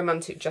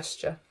romantic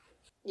gesture.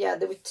 Yeah,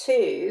 there were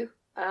two.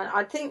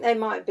 I think they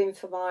might have been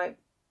for my...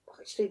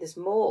 Actually, there's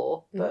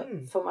more,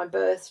 but for my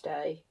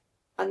birthday.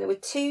 And there were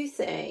two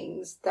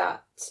things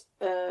that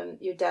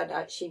your dad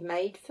actually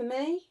made for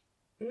me.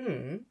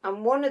 Mm.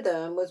 And one of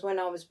them was when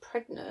I was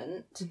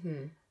pregnant.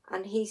 Mm-hmm.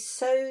 And he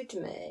sewed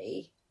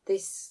me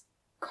this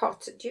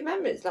cotton... Do you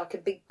remember? It's like a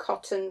big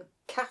cotton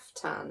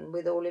caftan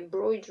with all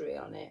embroidery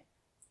on it.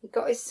 He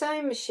got his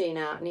sewing machine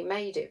out and he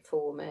made it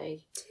for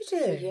me.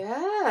 Did he?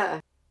 Yeah.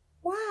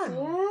 Wow.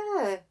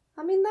 Yeah.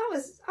 I mean,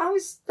 I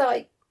was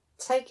like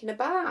taken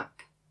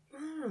aback.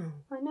 Wow.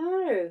 I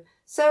know.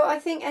 So I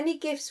think any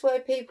gifts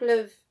where people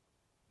have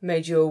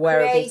made you a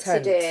wearable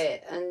tent. Created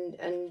it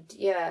and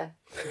yeah,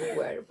 a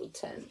wearable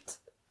tent.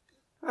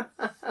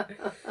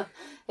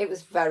 It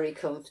was very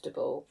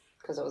comfortable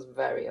because I was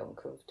very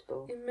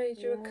uncomfortable. It made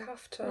you a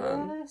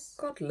kaftan. Yes.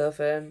 God love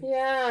him.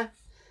 Yeah.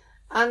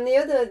 And the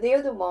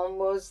other one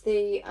was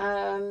the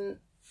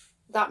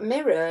that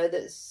mirror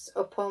that's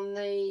up on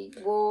the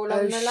wall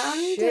on the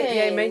landing. Shit.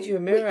 Yeah, he made you a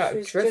mirror out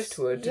of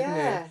driftwood,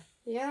 didn't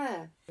he?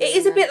 Yeah. It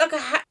is a bit like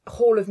a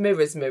Hall of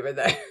Mirrors mirror,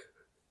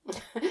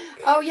 though.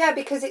 Oh, yeah,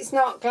 because it's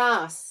not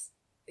glass.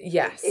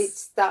 Yes.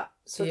 It's that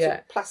sort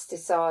of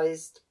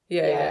plasticised.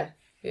 Yeah.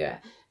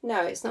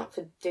 No, it's not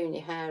for doing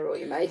your hair or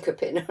your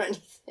makeup in or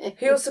anything.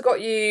 He also got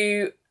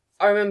you,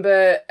 I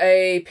remember,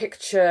 a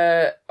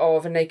picture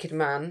of a naked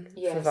man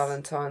for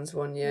Valentine's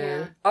one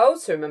year. Yeah. I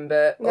also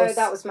remember... No,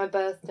 that was my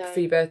birthday. For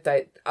your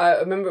birthday. I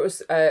remember it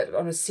was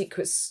on a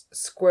secret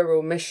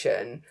squirrel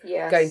mission.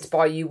 Yes. Going to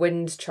buy you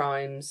wind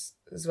chimes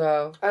as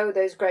well. Oh,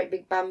 those great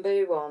big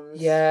bamboo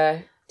ones. Yeah.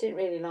 Didn't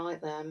really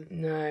like them.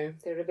 No.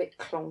 They were a bit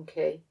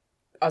clunky.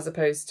 As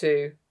opposed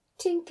to...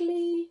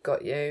 Tinkly.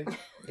 Got you.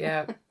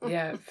 Yeah,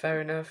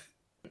 fair enough.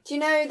 Do you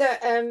know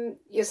that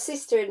your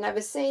sister had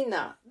never seen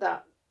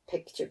that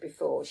picture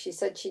before? She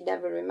said she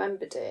never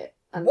remembered it.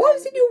 And what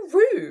was in your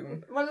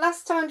room? Well,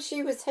 last time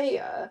she was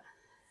here,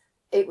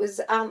 it was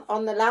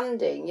on the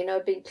landing,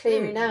 I'd been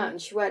clearing out, and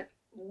she went,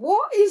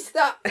 "What is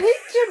that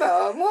picture,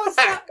 Mum? What's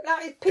that?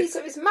 That piece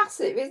of it's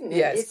massive, isn't it?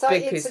 Yeah, it's a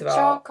big it's piece a of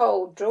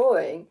charcoal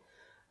drawing."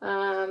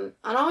 And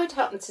I'd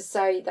happened to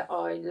say that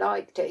I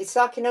liked it. It's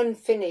like an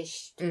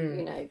unfinished,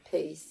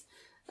 piece.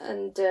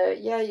 And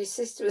your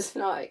sister was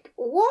like,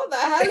 "What the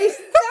hell is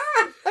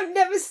that? I've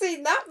never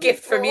seen that before."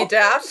 Gift from your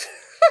dad.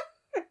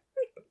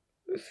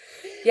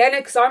 Yeah, no,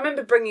 because I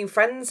remember bringing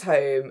friends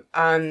home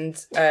and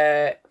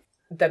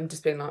them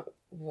just being like,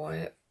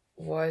 why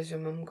has your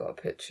mum got a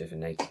picture of a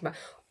naked man?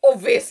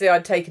 Obviously,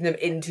 I'd taken them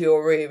into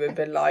your room and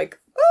been like,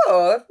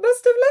 oh, I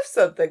must have left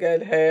something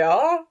in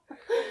here.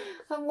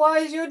 And why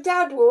is your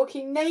dad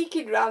walking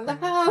naked around the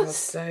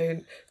house?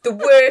 God, the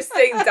worst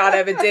thing Dad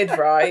ever did,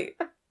 right,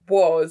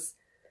 was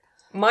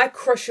my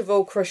crush of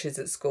all crushes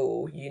at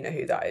school. You know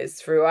who that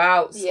is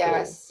throughout school.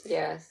 Yes.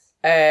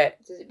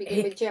 Does it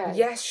begin with J?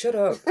 Yes, shut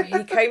up.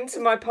 He came to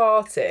my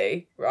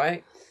party,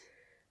 right?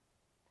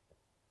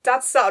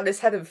 Dad sat on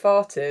his head and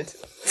farted.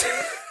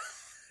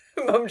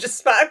 Mum just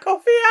spat a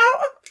coffee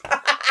out.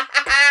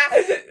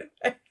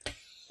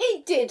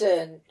 He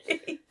didn't.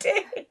 He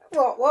did.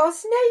 What,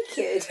 whilst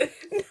naked?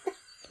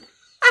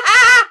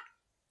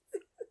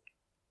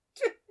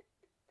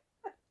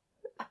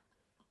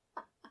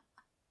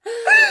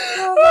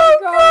 Oh my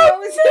God, what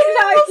was he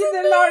like in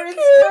the Lawrence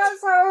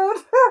household?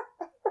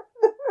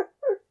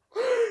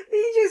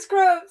 He just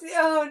grew up.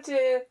 Oh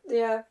dear,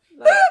 yeah.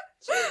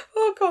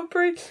 Oh, I can't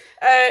breathe.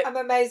 I'm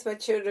amazed my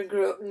children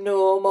grew up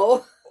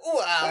normal.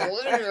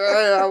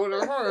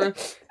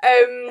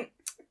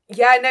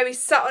 Yeah, no, he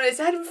sat on his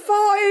head and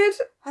farted.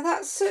 And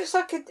that's such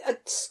like a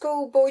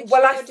schoolboy.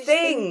 Well, I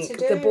think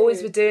the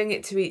boys were doing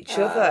it to each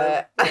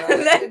other.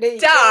 And then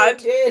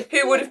Dad,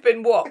 who would have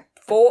been,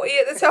 40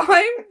 at the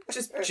time,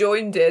 just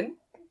joined in.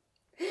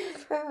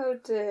 Oh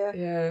dear.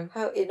 Yeah.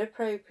 How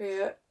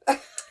inappropriate.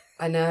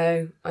 I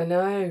know.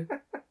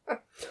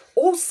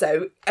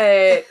 Also,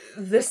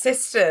 the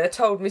sister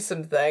told me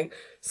something.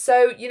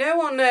 So,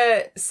 on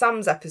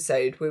Sam's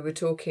episode, we were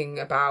talking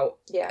about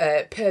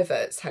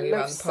perverts hanging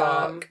around the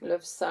park.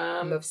 Love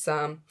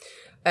Sam.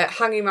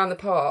 Hanging around the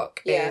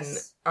park in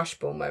Yes.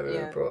 Ashbourne, where we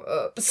were brought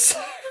up. So,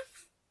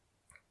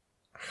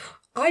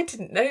 I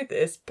didn't know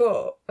this,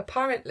 but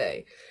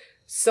apparently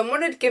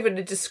someone had given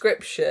a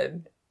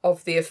description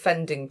of the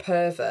offending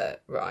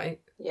pervert, right?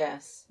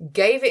 Yes.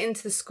 Gave it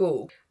into the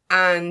school.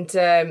 And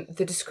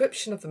the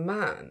description of the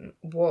man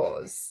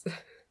was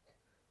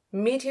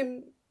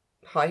medium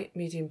height,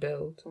 medium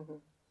build,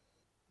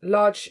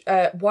 large,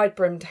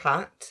 wide-brimmed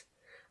hat,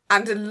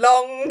 and a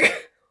long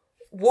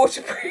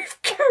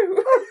waterproof coat.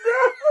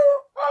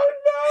 Oh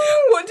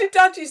no! What did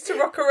Dad used to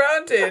rock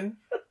around in?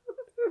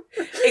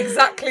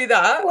 Exactly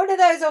that. One of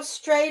those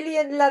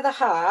Australian leather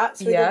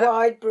hats with a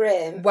wide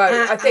brim.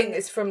 Well, I think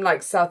it's from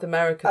South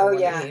America. The one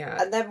that he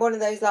had. And then one of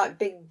those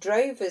big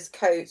drover's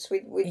coats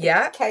with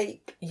the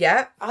cape.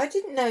 Yeah. I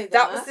didn't know that.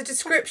 That was the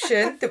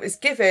description that was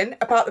given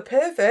about the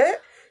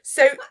pervert.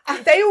 So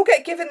they all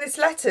get given this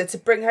letter to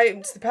bring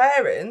home to the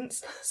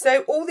parents.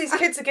 So all these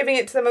kids are giving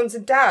it to their mums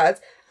and dads.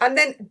 And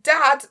then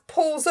Dad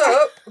pulls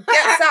up,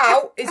 gets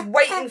out, is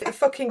waiting for the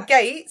fucking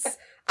gates.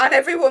 And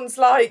everyone's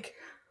like,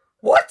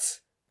 what?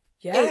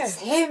 Yeah. It's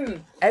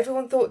him.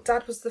 Everyone thought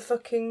Dad was the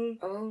fucking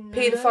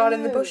paedophile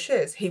in the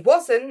bushes. He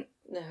wasn't.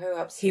 No,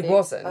 absolutely. He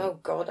wasn't. Oh,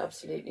 God,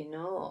 absolutely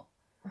not.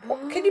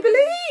 What can you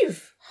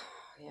believe?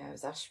 Yeah, it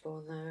was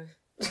Ashbourne, though.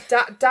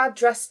 Dad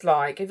dressed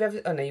like... you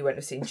wouldn't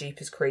have seen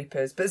Jeepers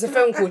Creepers, but there's a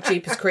film called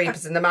Jeepers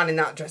Creepers and the man in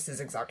that dresses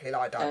exactly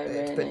like Dad did,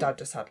 really? but Dad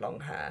just had long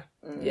hair.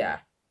 Mm.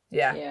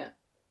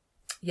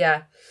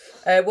 Yeah.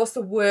 What's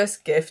the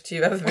worst gift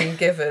you've ever been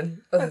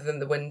given, other than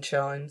the wind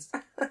chimes?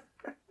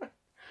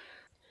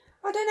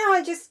 I don't know,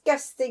 I just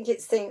think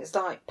it's things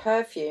like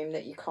perfume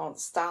that you can't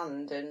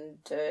stand and...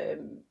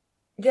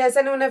 Yeah, has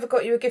anyone ever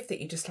got you a gift that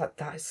you just like,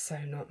 that is so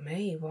not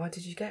me, why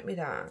did you get me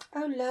that?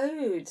 Oh,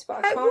 loads,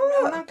 but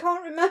I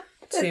can't remember.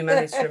 Too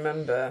many to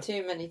remember.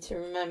 Too many to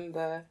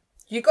remember.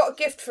 You got a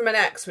gift from an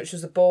ex, which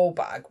was a ball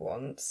bag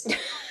once.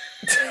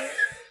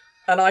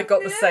 And I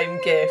got the same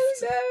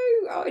gift.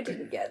 No, I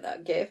didn't get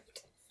that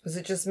gift. Was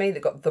it just me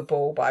that got the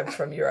ball bag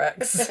from your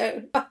ex?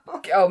 No.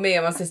 Oh, me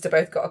and my sister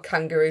both got a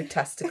kangaroo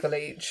testicle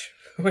each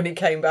when he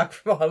came back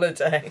from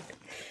holiday.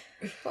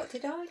 What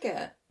did I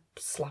get?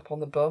 Slap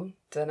on the bum?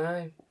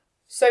 Dunno.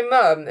 So,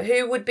 Mum,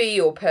 who would be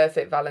your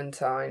perfect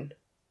Valentine?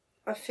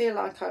 I feel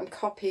like I'm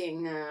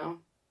copying now.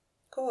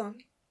 Go on.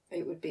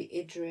 It would be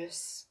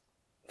Idris.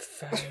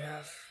 Fair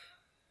enough.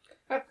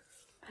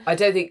 I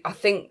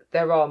think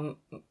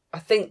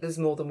there's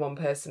more than one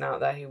person out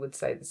there who would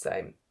say the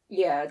same.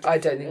 Yeah, definitely. I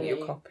don't think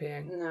you're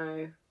copying.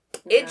 No.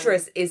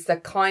 Idris is the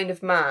kind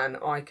of man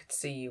I could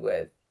see you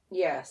with.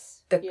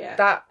 Yes.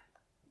 That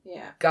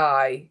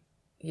guy,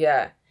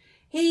 yeah.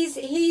 He's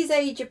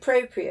age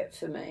appropriate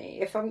for me.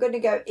 If I'm going to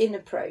go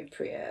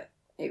inappropriate,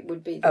 it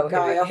would be the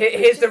guy off Bridgerton.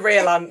 Here's the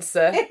real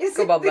answer.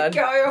 Come on then. The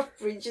guy off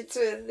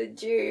Bridgerton, the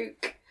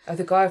Duke. Oh,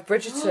 the guy off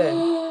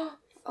Bridgerton.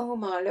 Oh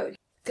my Lord.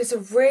 There's a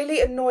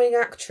really annoying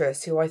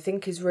actress who I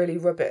think is really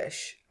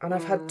rubbish, and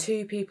I've had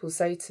 2 people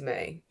say to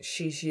me,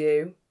 she's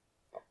you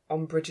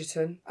on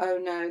Bridgerton. Oh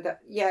no,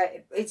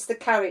 it's the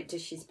character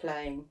she's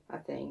playing, I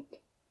think.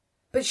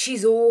 But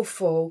she's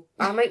awful.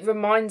 And it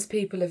reminds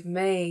people of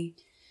me.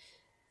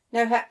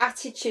 No, her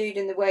attitude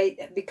and the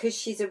way, because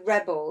she's a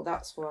rebel,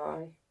 that's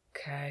why.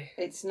 Okay.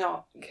 It's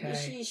not.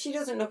 Okay. She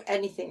doesn't look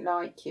anything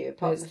like you,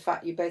 apart from the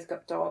fact you both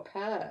got dark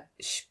hair.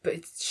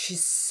 But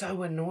she's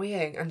so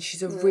annoying, and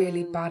she's a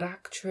really bad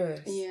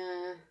actress.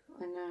 Yeah,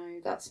 I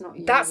know. That's not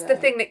you. That's the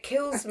thing that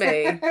kills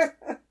me.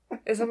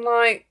 Is I'm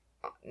like,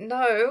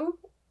 no.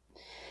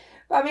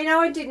 I mean,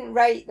 I didn't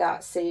rate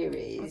that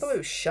series. I thought it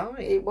was shite.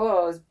 It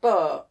was,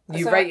 but...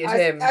 You rated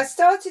him. I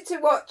started to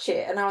watch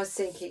it, and I was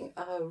thinking,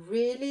 oh,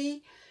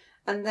 really?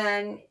 And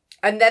then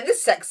the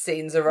sex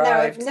scenes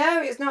arrived.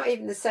 No, it's not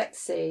even the sex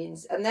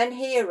scenes. And then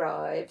he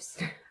arrives,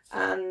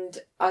 and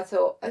I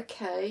thought,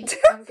 okay,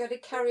 I'm going to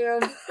carry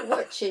on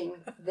watching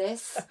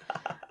this.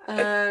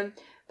 But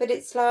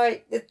it's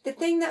like, the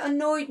thing that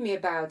annoyed me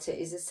about it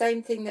is the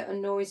same thing that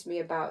annoys me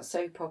about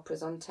soap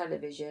operas on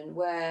television,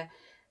 where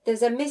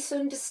there's a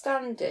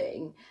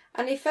misunderstanding,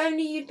 and if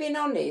only you'd been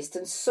honest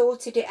and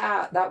sorted it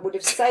out, that would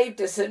have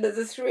saved us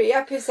another 3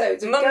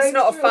 episodes. Mum's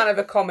not a fan of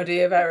a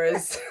comedy of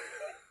errors.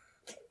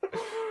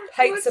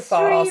 Hates a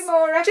farce.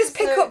 Just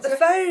pick up the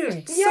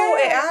phone. Sort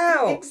it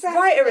out. Exactly.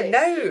 Write her a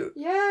note.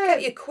 Yeah.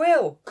 Get your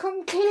quill.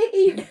 Come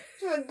clean.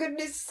 For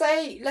goodness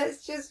sake.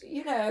 Let's just,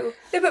 No,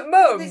 but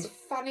Mum. This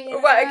funny.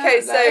 Right,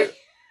 okay, so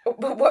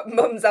what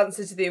Mum's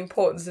answer to the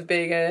importance of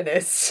being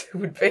earnest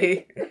would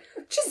be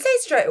Just say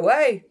straight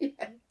away.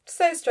 Yeah.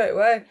 Say straight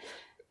away.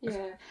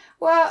 Yeah.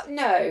 Well,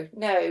 no,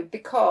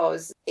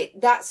 because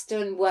that's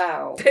done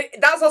well.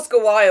 That's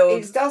Oscar Wilde.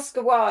 It's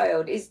Oscar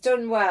Wilde. It's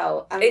done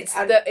well. And,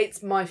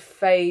 it's my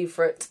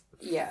favourite.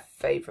 Yeah.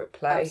 Favourite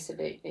play.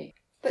 Absolutely.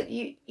 But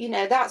you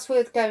know that's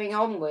worth going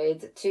on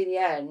with to the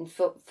end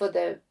for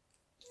the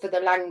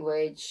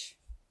language.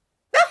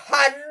 The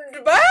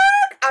handbag.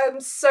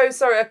 I'm so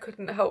sorry, I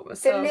couldn't help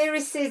myself. The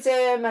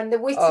lyricism and the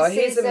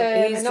witticism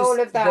and all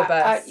of that. The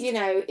best.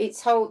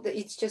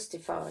 It's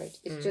justified.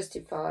 It's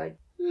justified.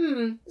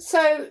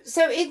 So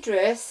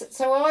Idris.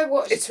 So I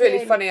watched. It's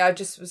really funny. I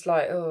just was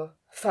like, I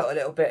felt a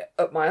little bit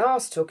up my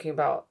arse talking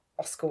about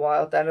Oscar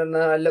Wilde then, and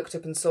then I looked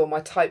up and saw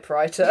my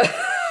typewriter.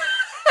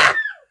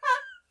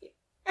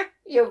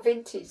 Your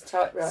vintage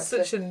typewriter.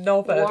 Such a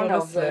knobhead, One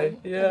honestly.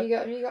 of them. Yeah.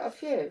 Have you got a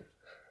few?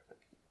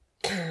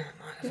 I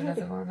have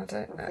another one. I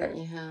don't know. I think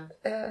you have.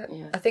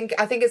 Yeah. I think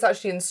it's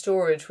actually in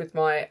storage with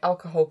my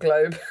alcohol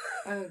globe.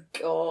 Oh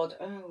God!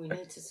 Oh, we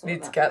need to sort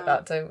Need that to get out.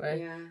 that, don't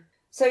we? Yeah.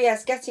 So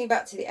yes, getting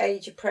back to the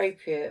age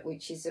appropriate,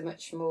 which is a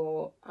much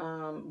more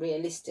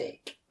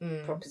realistic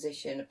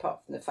proposition, apart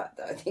from the fact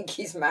that I think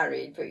he's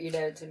married, but you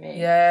know what I mean.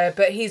 Yeah,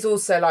 but he's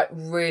also like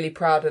really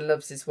proud and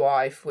loves his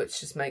wife, which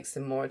just makes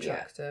him more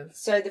attractive. Yeah.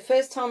 So the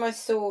first time I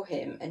saw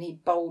him and he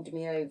bowled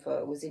me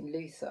over was in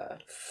Luther.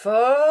 Fuck!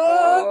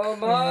 Oh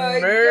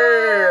my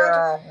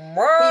God!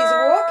 He's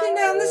walking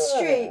down the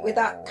street with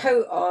that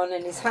coat on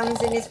and his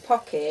hands in his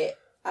pocket,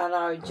 and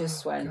I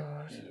just went.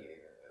 God.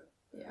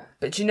 Yeah.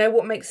 But do you know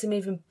what makes him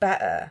even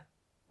better?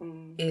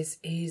 Is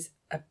he's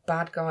a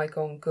bad guy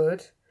gone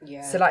good.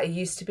 Yeah. So like he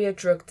used to be a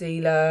drug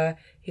dealer.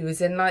 He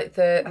was in like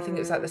I think it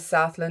was like the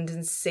South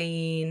London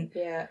scene.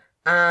 Yeah.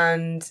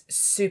 And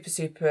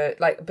super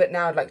like, but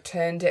now like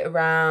turned it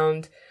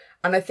around.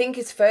 And I think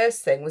his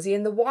first thing was he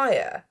in The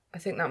Wire. I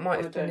think that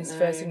might have been his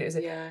first thing. It was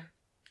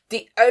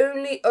the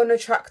only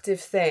unattractive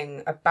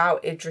thing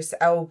about Idris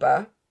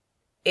Elba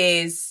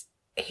is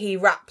he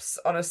raps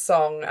on a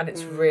song and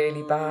it's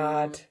really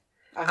bad.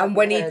 And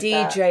when he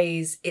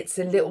DJs, it's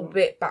a little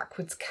bit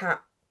backwards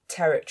cap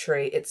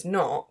territory. It's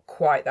not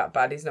quite that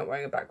bad. He's not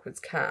wearing a backwards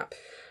cap.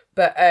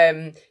 But,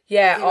 Is he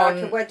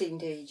like a wedding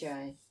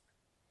DJ?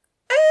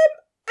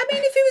 I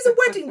mean, if he was a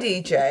wedding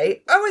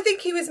DJ, I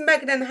think he was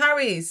Meghan and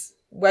Harry's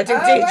wedding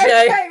DJ.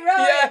 Okay,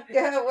 right.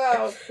 Yeah,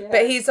 well. Yeah.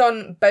 But he's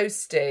on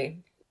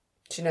Boasty.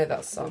 Do you know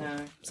that song? No.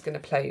 I'm just going to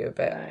play you a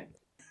bit. No.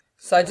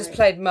 So I just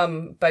played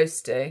Mum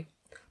Boasty.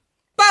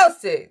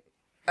 Boasty!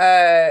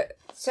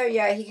 So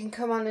yeah, he can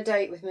come on a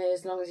date with me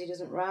as long as he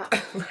doesn't rap.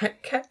 Right,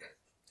 okay.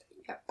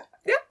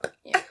 Yep.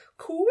 Yeah.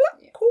 Cool.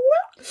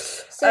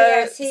 So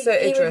yes, he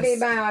Idris. would be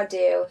my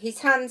ideal. He's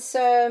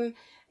handsome.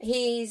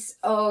 He's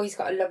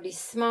got a lovely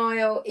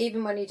smile.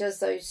 Even when he does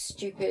those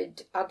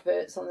stupid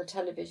adverts on the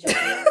television,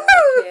 I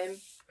like him.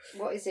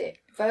 What is it?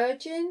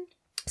 Virgin?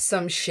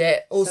 Some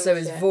shit. Also,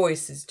 his shit.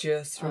 voice is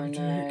just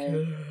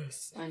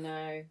ridiculous. I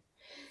know.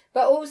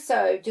 But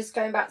also, just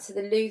going back to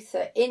the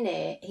Luther, in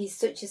it, he's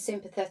such a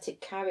sympathetic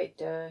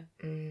character.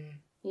 You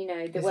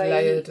know, the he's way...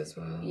 layered as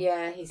well.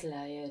 Yeah, he's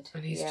layered.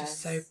 And he's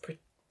just so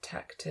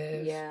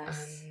protective.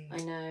 Yes,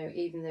 and... I know,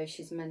 even though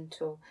she's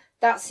mental.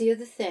 That's the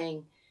other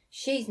thing.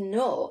 She's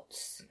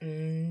nuts,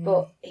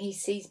 but he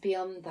sees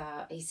beyond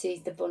that. He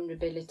sees the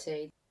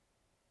vulnerability.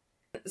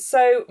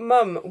 So,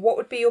 Mum, what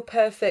would be your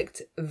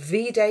perfect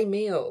V-Day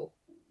meal?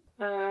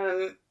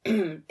 In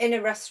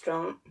a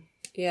restaurant.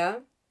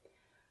 Yeah?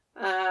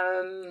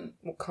 Um,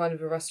 What kind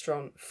of a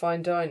restaurant?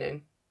 Fine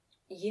dining?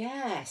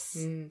 yes,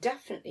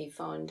 definitely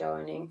fine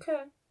dining.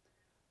 Okay.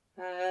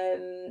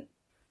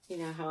 You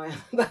know how I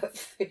am about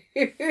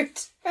food.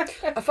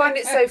 I find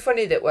it so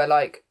funny that we're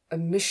like a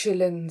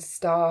Michelin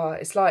star.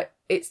 It's like,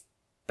 it's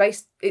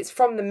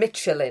from the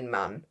Michelin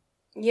Man.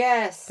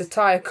 Yes. The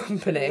tyre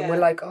company. Yeah. And we're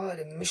like,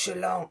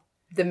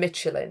 the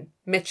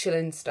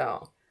Michelin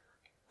star.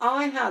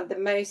 I had the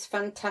most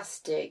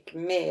fantastic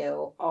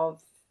meal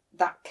of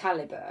that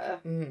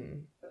calibre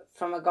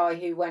from a guy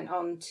who went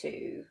on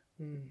to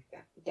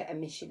get a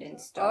Michelin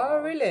star.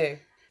 Oh, really?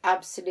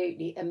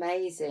 Absolutely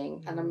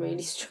amazing. And I'm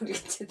really struggling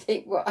to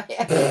think what I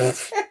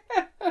ate.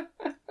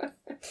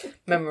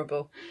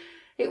 Memorable.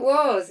 It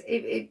was.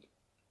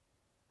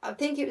 I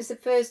think it was the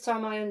first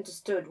time I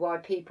understood why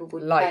people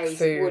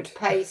would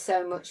pay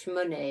so much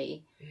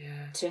money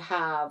to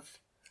have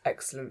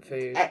excellent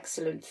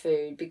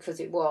food,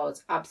 because it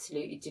was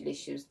absolutely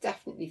delicious.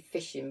 Definitely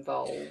fish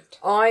involved.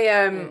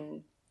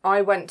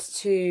 I went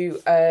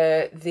to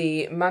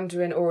the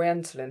Mandarin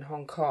Oriental in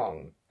Hong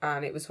Kong,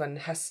 and it was when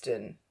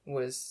Heston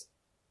was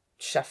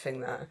chefing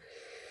there.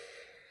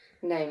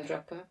 Name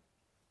dropper.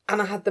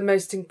 And I had the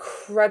most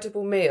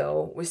incredible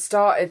meal.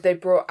 They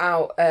brought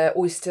out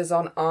oysters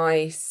on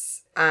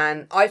ice,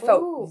 and I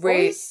felt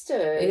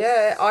oysters.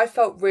 Yeah, I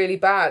felt really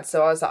bad.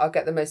 So I was like, I'll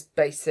get the most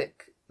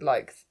basic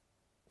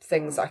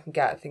things I can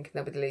get, thinking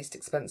they'll be the least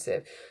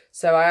expensive.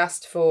 So I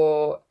asked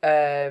for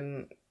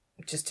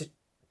just to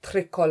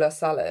tricola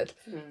salad.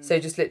 So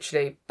just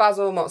literally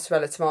basil,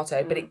 mozzarella,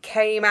 tomato. But it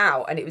came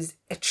out and it was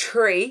a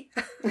tree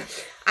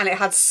and it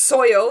had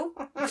soil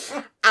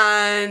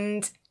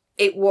and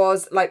it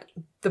was like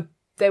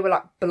they were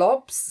like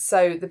blobs.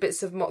 So the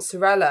bits of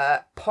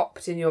mozzarella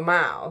popped in your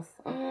mouth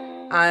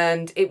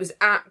and it was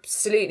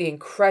absolutely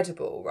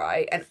incredible,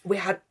 right? And we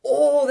had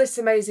all this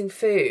amazing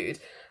food.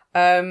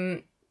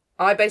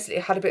 I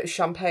basically had a bit of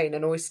champagne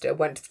and oyster,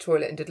 went to the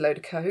toilet and did a load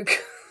of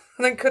coke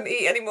and then couldn't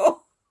eat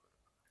anymore.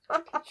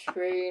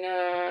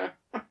 Trina.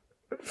 For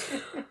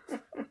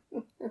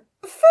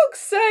fuck's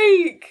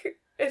sake!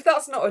 If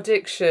that's not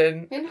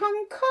addiction. In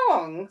Hong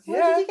Kong?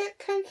 Where did you get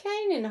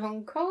cocaine in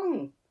Hong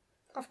Kong?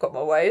 I've got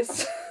my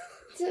ways.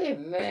 Dear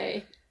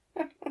me.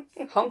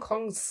 Hong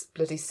Kong's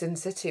bloody Sin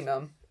City,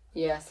 Mum.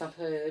 Yes, I've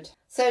heard.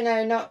 So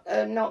no,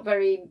 not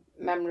very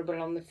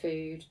memorable on the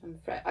food, I'm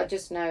afraid. I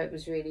just know it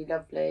was really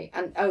lovely.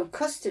 And,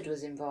 custard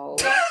was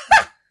involved.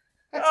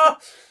 Oh,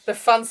 the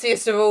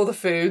fanciest of all the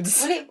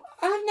foods. Well,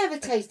 I've never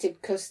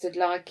tasted custard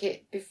like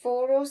it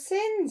before or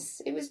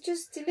since. It was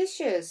just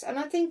delicious. And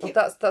I think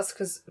that's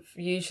because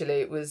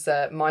usually it was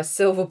my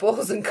silver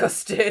balls and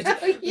custard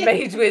yeah.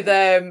 made with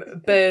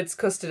Bird's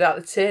custard out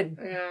the tin.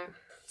 Yeah.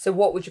 So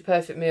what would your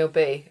perfect meal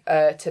be?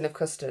 A tin of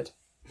custard.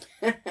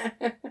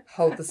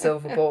 Hold the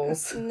silver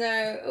balls.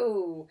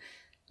 No,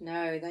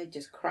 they'd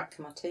just crack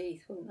my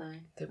teeth, wouldn't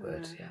they? They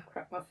would, yeah.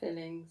 Crack my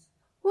fillings.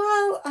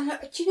 Well,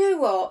 do you know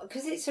what?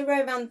 Because it's a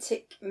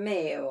romantic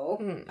meal,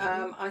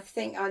 I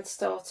think I'd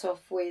start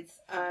off with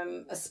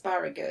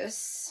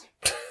asparagus.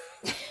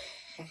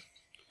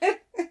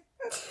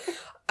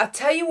 I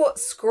tell you what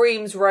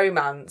screams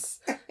romance.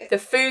 The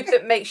food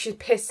that makes your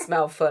piss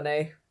smell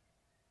funny.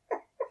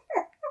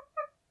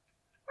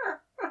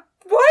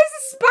 Why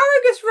is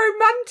asparagus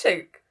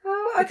romantic?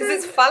 Because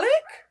it's phallic?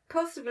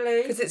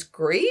 Possibly. Because it's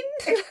green?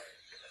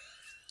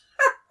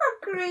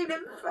 Green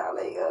and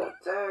phallic. Oh,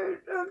 don't.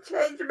 I've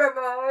changed my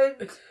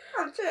mind.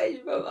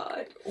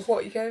 What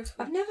are you going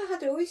for? I've never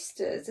had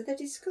oysters. Are they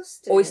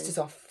disgusting? Oysters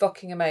are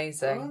fucking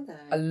amazing. Are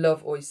they? I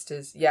love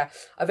oysters. Yeah.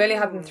 I've only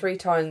had them 3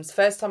 times.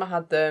 First time I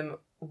had them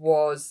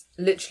was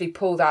literally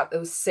pulled out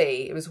the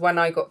sea. It was when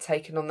I got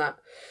taken on that...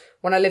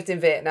 When I lived in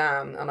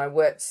Vietnam and I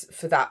worked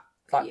for that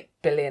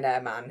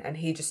billionaire man, and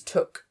he just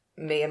took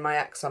me and my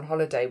ex on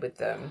holiday with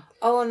them.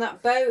 Oh, on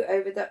that boat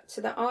over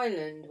to the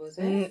island, was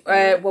it?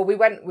 Well, we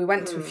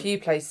went to a few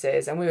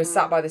places, and we were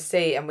sat by the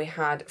sea, and we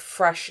had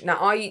fresh. Now,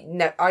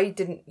 I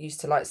didn't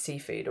used to like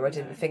seafood, or I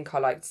didn't think I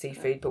liked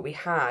seafood, but we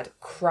had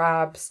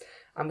crabs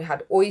and we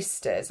had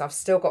oysters. I've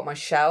still got my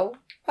shell.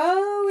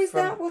 Oh, is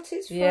that what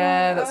it's from?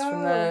 Yeah, that's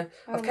from there.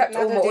 I've kept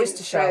all my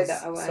oyster shells,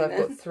 so I've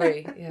got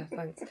 3. Yeah,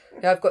 thanks.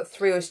 Yeah, I've got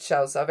 3 oyster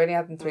shells. So I've only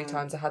had them 3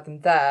 times. I had them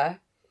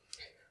there.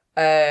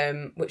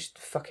 Which is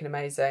fucking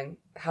amazing.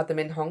 Had them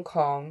in Hong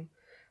Kong,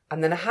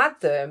 and then I had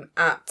them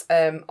at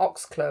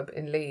Ox Club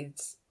in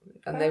Leeds,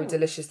 and they were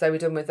delicious. They were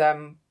done with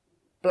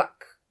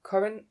black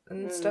currant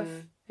and stuff.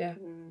 Yeah.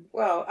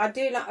 Well, I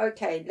do like.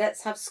 Okay,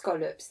 let's have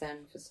scallops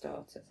then for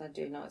starters. I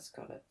do like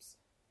scallops.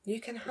 You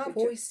can have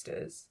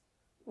oysters.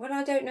 Well,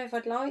 I don't know if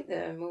I'd like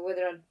them or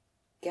whether I'd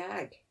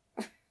gag.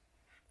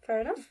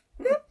 Fair enough.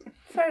 Yep.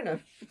 Fair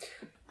enough.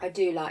 I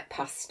do like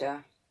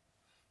pasta.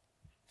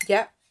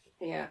 Yeah.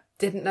 Yeah.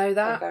 Didn't know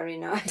that. Very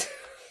nice.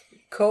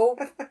 Cool.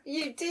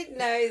 You did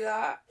know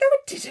that. No, I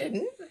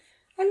didn't.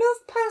 I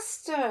love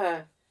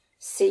pasta.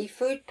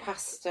 Seafood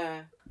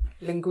pasta.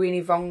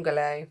 Linguine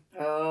vongole.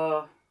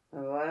 Oh,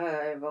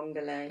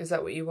 vongole. Is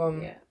that what you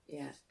want?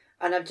 Yeah.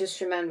 And I've just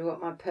remembered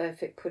what my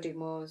perfect pudding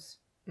was.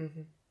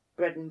 Mm-hmm.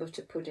 Bread and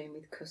butter pudding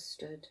with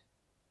custard.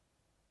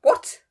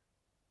 What?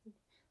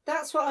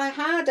 That's what I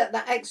had at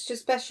that extra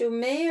special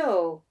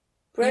meal.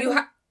 Bread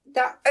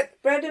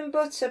and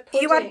butter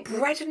pudding. You had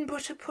bread and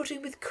butter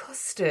pudding with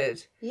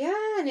custard?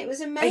 Yeah, and it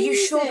was amazing. Are you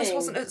sure this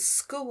wasn't at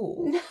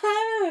school?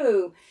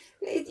 No.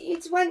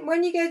 It's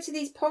when you go to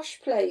these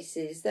posh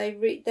places, they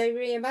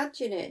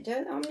reimagine it,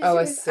 don't they? I mean,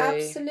 I see.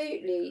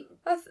 Absolutely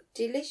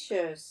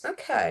delicious.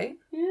 Okay.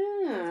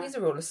 Yeah. These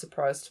are all a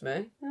surprise to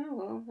me. Oh,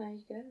 well, there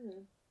you go.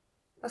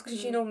 That's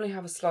because you normally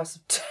have a slice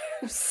of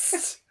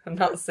toast and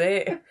that's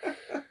it.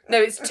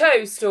 No, it's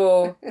toast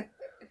or...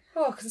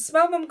 Oh, I can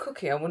smell Mum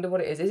cooking. I wonder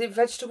what it is. Is it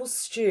vegetable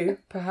stew,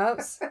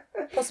 perhaps?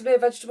 Possibly a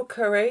vegetable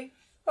curry?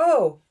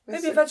 Oh,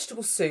 maybe a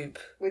vegetable soup.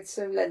 With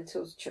some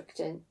lentils chucked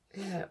in.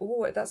 Yeah.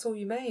 Oh, that's all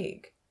you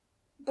make.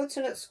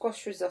 Butternut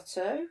squash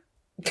risotto.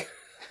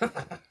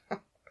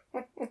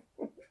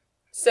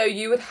 So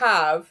you would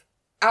have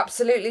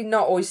absolutely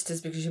not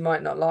oysters because you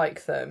might not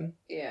like them.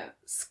 Yeah.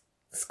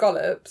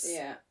 Scallops.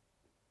 Yeah.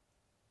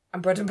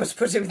 And bread and butter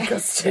pudding with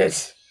custard.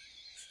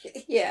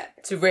 Yeah.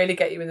 To really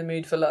get you in the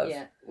mood for love.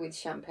 Yeah, with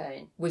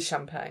champagne. With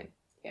champagne.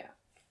 Yeah.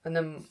 And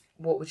then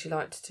what would you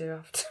like to do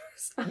afterwards?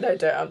 No,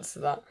 don't answer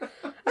that.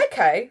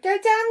 Okay. Go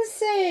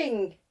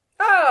dancing!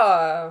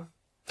 Oh.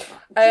 Do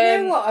you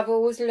know what I've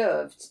always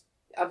loved?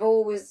 I've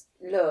always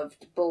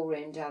loved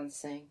ballroom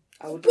dancing.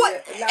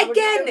 What?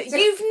 Again,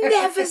 you've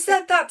never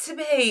said that to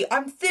me.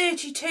 I'm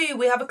 32.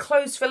 We have a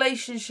close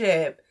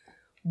relationship.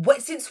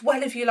 Since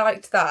when have you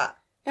liked that?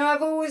 No,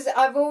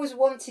 I've always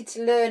wanted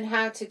to learn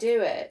how to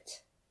do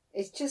it.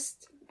 It's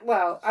just,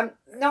 well, I'm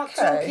not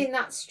talking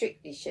that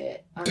strictly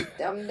shit.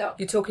 I'm not.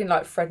 You're talking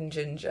like Fred and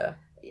Ginger.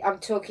 I'm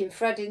talking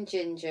Fred and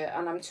Ginger,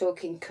 and I'm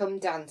talking Come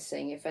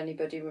Dancing, if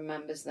anybody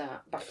remembers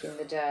that back in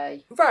the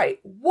day. Right.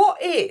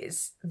 What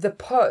is the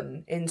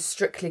pun in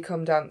Strictly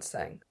Come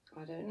Dancing?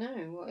 I don't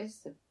know. What is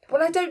the pun?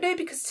 Well, I don't know,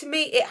 because to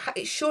me,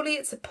 it surely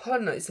it's a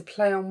pun. It's a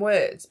play on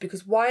words.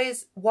 Because why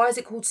is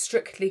it called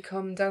Strictly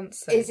Come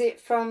Dancing? Is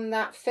it from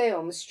that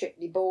film,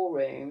 Strictly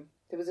Ballroom?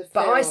 There was a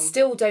film. But I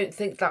still don't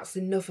think that's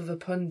enough of a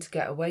pun to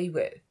get away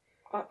with.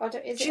 I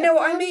don't, Do you know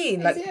what I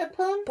mean? Is it a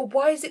pun? But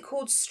why is it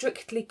called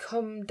Strictly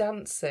Come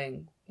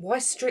Dancing? Why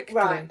Strictly?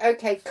 Right,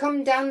 okay.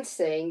 Come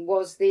Dancing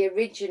was the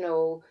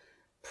original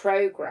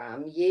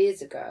programme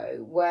years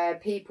ago where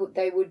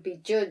they would be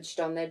judged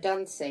on their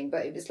dancing,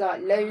 but it was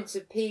like loads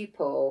of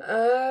people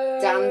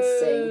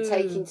dancing,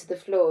 taking to the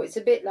floor. It's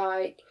a bit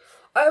like...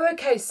 Oh,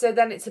 okay, so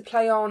then it's a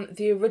play on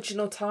the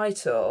original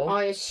title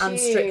and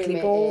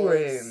Strictly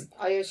Ballroom.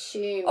 I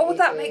assume. Oh, well,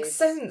 that makes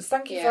sense.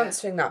 Thank you for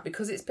answering that,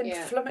 because it's been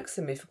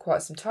flummoxing me for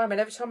quite some time,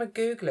 and every time I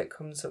Google it,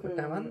 comes up with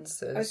no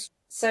answers.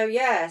 So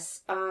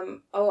yes,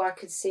 I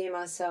could see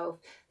myself.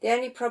 The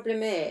only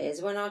problem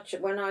is when I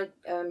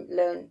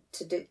learned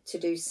to do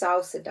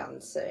salsa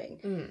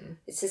dancing,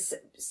 it's the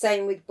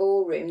same with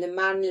ballroom. The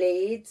man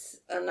leads,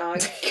 and I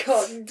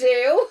can't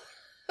do.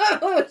 I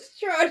was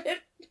trying to.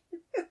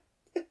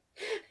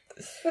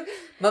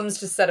 Mum's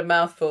just said a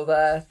mouthful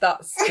there.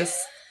 That's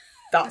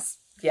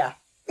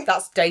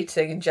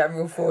dating in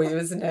general for you,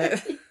 isn't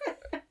it?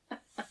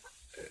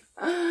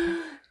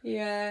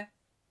 Yeah.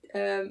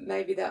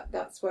 Maybe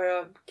that's where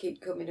I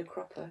keep coming a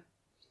cropper.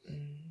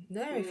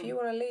 No, if you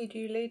want to lead,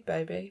 you lead,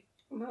 baby.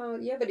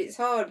 Well, yeah, but it's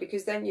hard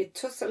because then you're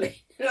tussling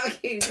like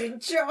who's in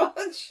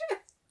charge.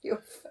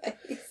 Your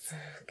face.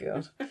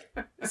 God.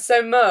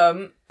 So,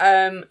 Mum,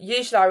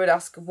 usually I would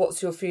ask,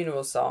 what's your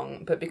funeral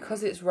song? But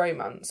because it's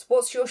romance,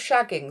 what's your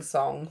shagging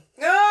song?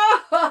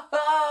 How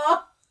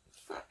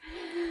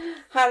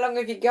long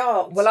have you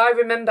got? Well, I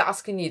remember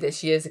asking you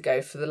this years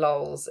ago for the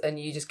lols, and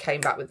you just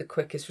came back with the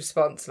quickest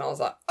response, and I was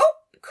like, oh,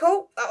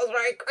 cool, that was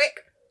very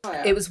quick. Oh,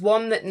 yeah. It was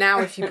one that now,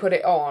 if you put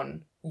it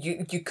on,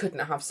 you couldn't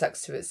have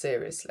sex to it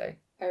seriously.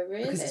 Oh,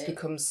 really? Because it's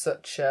become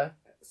such a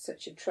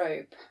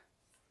trope.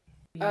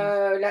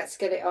 Oh, let's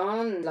get it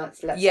on.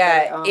 Let's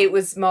get it on. It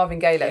was Marvin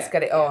Gaye, Let's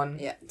Get It On.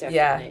 Yeah,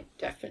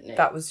 definitely.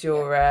 That was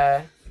your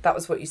that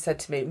was what you said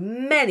to me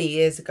many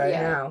years ago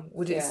now.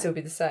 Would it still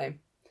be the same?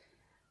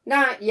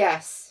 No,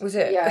 yes. Was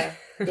it? Yeah.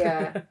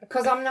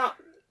 Because I'm not...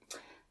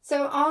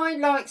 So I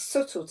like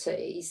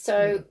subtlety.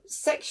 So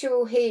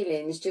sexual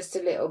healing's just a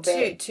little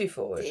bit... Too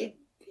forward.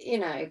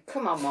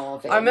 Come on,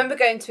 Marvin. I remember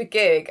going to a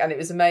gig and it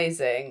was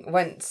amazing.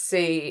 Went to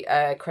see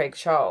Craig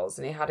Charles,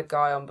 and he had a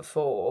guy on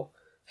before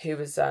who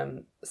was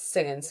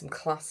singing some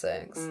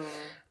classics.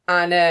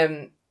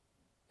 And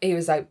he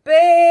was like,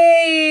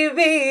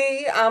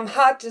 baby, I'm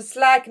hot just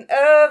like an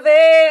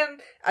oven.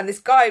 And this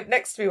guy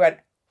next to me went,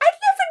 I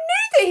never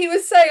knew that he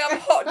was saying I'm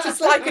hot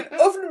just like an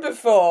oven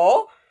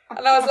before.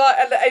 And I was like,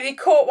 and he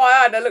caught my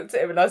eye, and I looked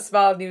at him and I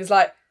smiled, and he was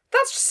like,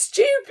 that's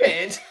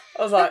stupid.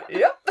 I was like,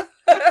 yep.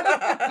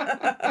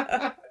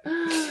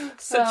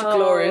 Such a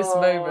glorious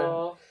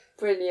moment.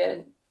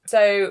 Brilliant.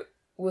 So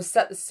we'll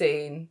set the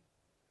scene.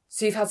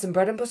 So you've had some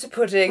bread and butter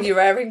pudding, you're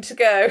raring to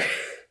go.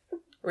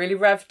 Really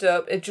revved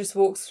up. It just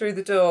walks through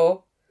the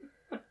door.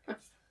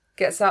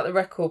 Gets out the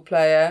record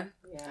player.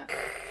 Yeah.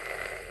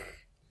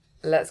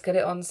 Let's Get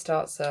It On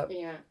starts up.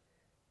 Yeah.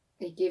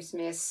 He gives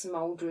me a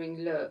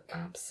smouldering look.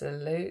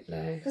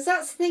 Absolutely. Because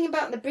that's the thing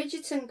about the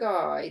Bridgerton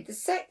guy. The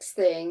sex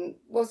thing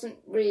wasn't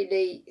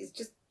really... It's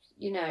just,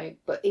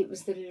 but it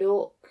was the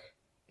look.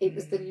 It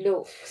was the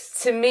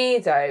looks. To me,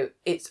 though,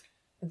 it's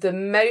the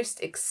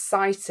most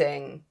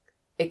exciting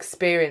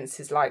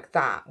experiences like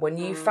that, when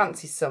you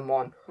fancy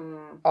someone,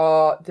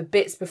 are the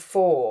bits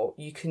before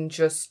you can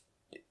just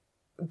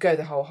go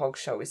the whole hog,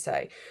 shall we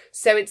say.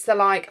 So it's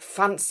the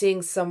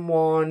fancying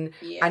someone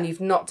and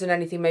you've not done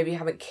anything, maybe you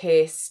haven't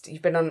kissed,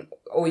 you've been on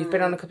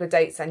a couple of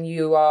dates, and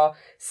you are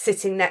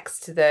sitting next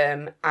to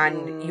them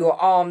and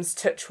your arms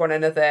touch one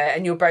another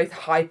and you're both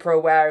hyper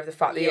aware of the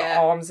fact that your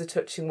arms are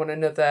touching one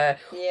another,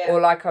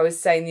 or like I was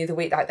saying the other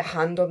week, like the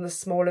hand on the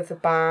small of the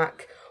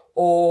back,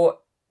 or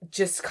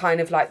just kind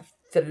of like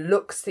the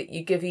looks that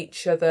you give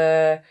each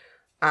other.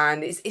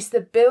 And it's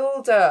the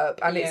build up,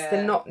 and it's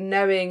the not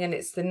knowing, and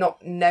it's the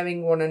not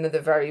knowing one another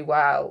very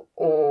well,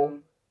 or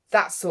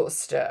that sort of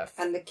stuff.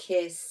 And the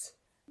kiss.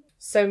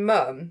 So,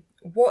 Mum,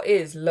 what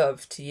is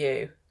love to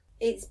you?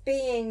 It's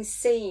being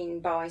seen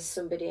by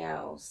somebody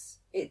else.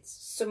 It's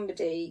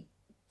somebody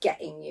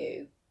getting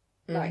you,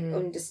 like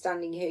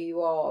understanding who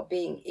you are,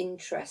 being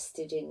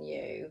interested in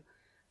you.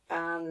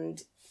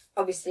 And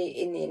obviously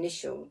in the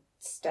initial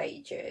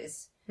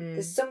stages,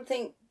 there's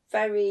something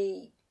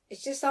very...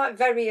 It's just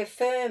very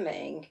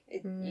affirming,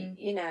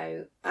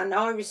 and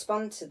I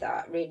respond to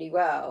that really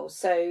well.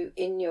 So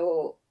in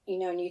your,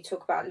 when you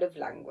talk about love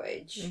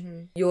language.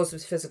 Yours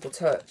was physical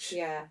touch.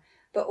 Yeah.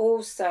 But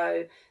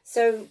also,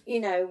 so,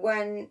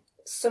 when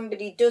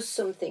somebody does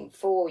something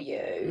for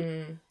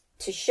you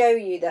to show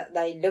you that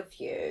they love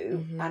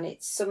you, and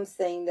it's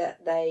something that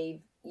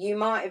you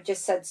might have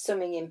just said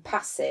something in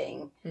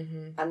passing,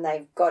 and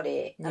they've got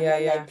it, and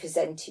then they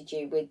presented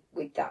you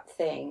with that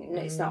thing. And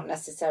it's not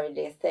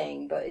necessarily a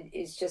thing, but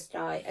it's just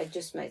like, it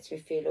just makes me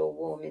feel all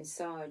warm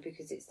inside,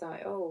 because it's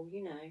like, oh,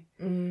 you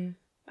know.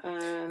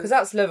 Because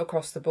that's love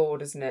across the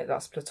board, isn't it?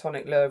 That's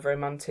platonic love,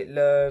 romantic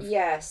love.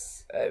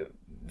 Yes.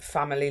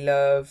 Family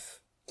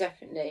love.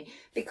 Definitely.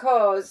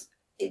 Because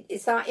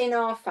it's like in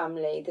our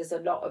family, there's a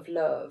lot of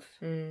love.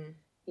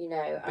 You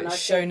know, and it's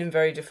shown in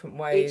very different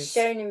ways. It's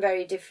shown in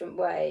very different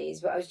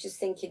ways. But I was just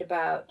thinking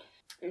about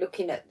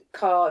looking at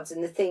cards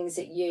and the things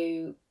that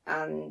you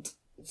and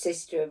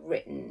sister have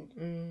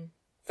written.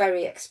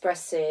 Very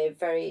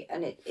expressive,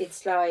 and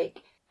it's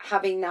like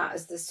having that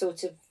as the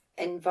sort of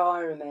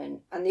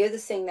environment. And the other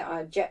thing that I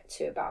object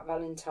to about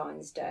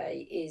Valentine's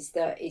Day is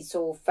that it's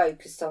all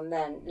focused on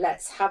then.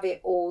 Let's have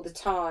it all the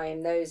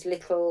time. Those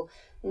little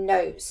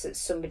notes that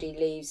somebody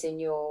leaves in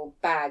your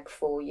bag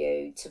for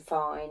you to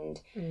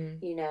find,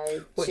 you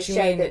know, to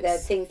show that they're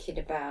thinking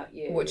about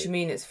you. What do you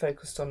mean it's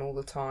focused on all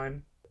the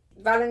time?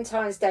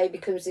 Valentine's Day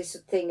becomes this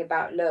thing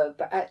about love,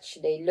 but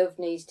actually love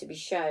needs to be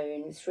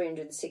shown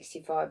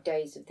 365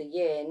 days of the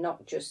year,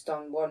 not just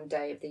on one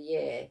day of the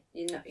year.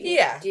 Do you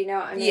know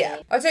what I mean? Yeah.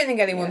 I don't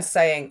think anyone's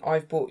saying,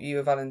 I've bought you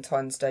a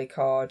Valentine's Day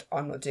card,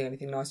 I'm not doing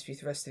anything nice for you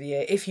for the rest of the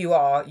year. If you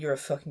are, you're a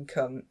fucking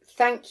cunt.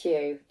 Thank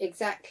you.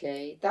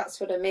 Exactly.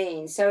 That's what I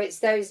mean. So it's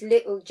those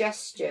little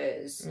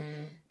gestures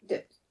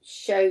that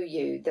show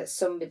you that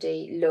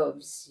somebody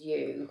loves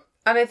you.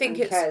 And I think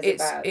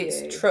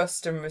it's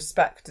trust and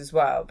respect as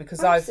well,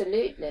 because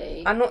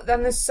absolutely. And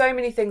there's so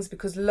many things,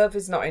 because love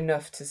is not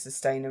enough to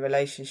sustain a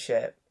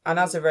relationship. And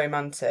as a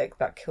romantic,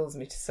 that kills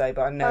me to say,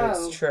 but I know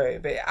it's true.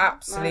 But it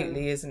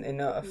absolutely isn't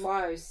enough.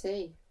 Moi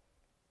aussi.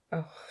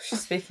 Oh,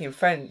 she's speaking in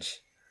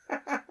French.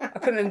 I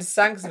couldn't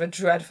understand because of a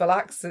dreadful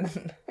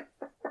accent.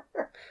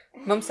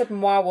 Mum said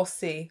moi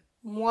aussi.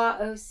 Moi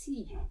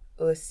aussi.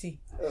 Aussi.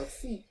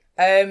 Aussi.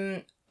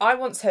 I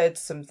once heard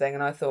something,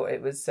 and I thought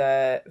it was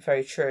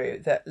very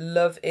true, that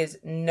love is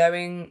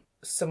knowing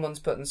someone's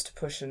buttons to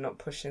push and not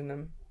pushing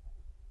them.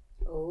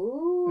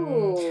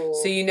 Ooh.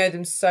 So you know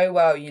them so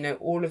well, you know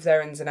all of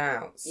their ins and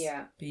outs.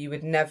 Yeah. But you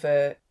would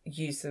never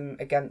use them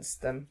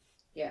against them.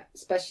 Yeah,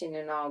 especially in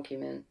an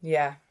argument.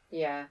 Yeah.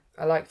 Yeah.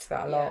 I liked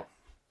that a lot.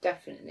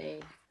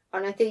 Definitely.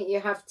 And I think you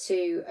have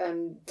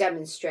to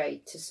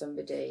demonstrate to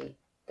somebody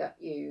that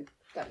you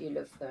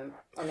love them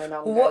on an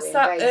ongoing What's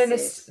that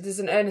basis. There's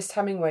an Ernest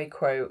Hemingway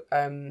quote,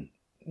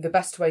 the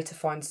best way to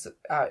find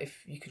out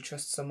if you can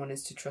trust someone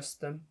is to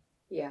trust them.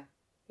 Yeah.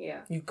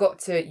 Yeah. You've got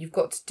to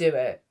do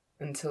it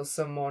until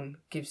someone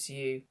gives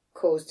you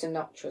cause to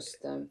not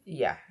trust them.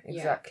 Yeah,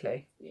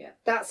 exactly. Yeah.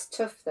 That's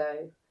tough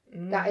though.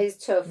 That is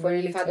tough when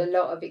really you've had a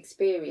lot of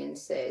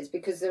experiences,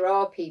 because there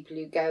are people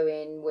who go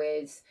in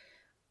with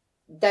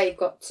they've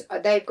got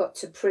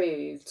to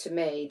prove to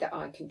me that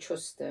I can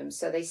trust them,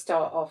 so they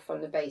start off on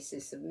the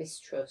basis of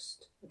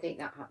mistrust. I think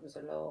that happens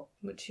a lot.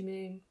 What do you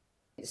mean?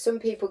 Some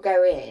people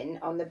go in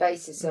on the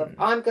basis of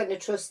I'm going to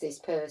trust this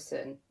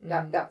person.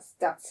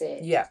 That's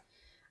it. Yeah.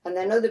 And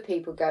then other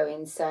people go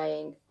in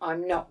saying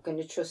I'm not going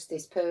to trust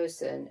this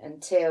person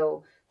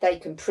until they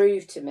can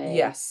prove to me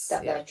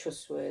that they're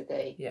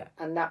trustworthy. Yeah.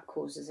 And that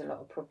causes a lot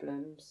of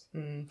problems.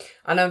 And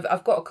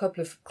I've got a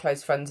couple of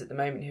close friends at the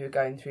moment who are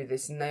going through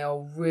this, and they are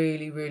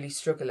really, really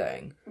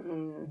struggling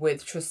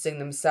with trusting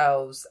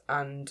themselves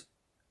and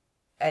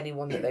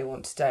anyone that they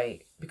want to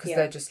date, because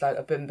they're just like,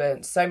 I've been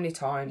burnt so many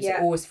times, it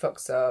always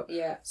fucks up,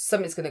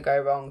 something's going to go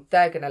wrong,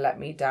 they're going to let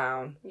me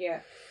down.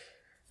 Yeah.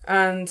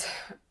 And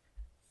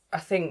I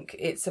think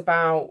it's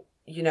about,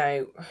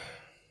 it's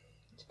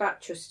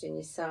about trusting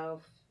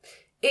yourself.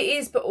 It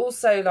is, but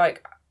also,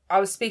 like, I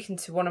was speaking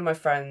to one of my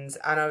friends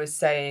and I was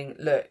saying,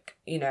 look,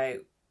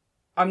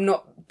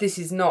 this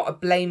is not a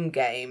blame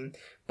game,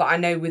 but I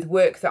know with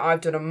work that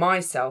I've done on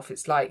myself,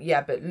 it's like,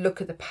 yeah, but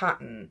look at the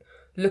pattern.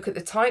 Look at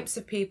the types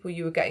of people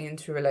you were getting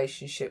into a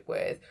relationship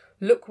with.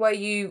 Look where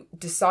you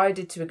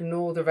decided to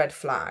ignore the red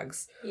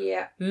flags.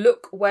 Yeah.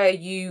 Look where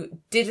you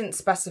didn't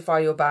specify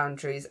your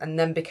boundaries and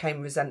then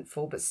became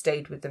resentful but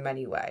stayed with them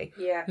anyway.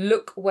 Yeah.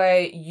 Look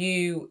where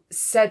you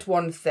said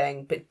one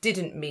thing but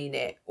didn't mean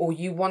it, or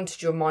you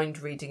wanted your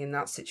mind reading in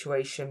that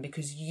situation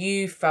because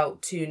you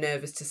felt too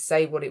nervous to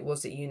say what it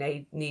was that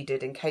you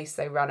needed in case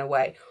they ran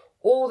away.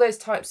 All those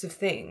types of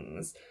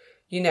things,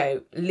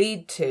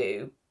 lead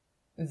to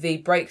the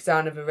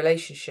breakdown of a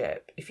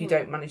relationship if you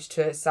don't manage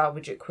to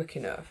salvage it quick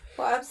enough.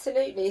 Well,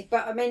 absolutely.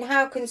 But I mean,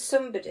 how can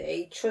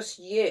somebody trust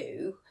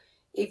you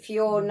if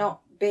you're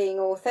not being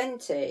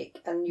authentic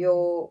and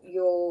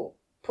you're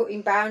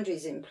putting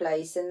boundaries in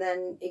place and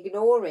then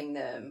ignoring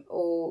them,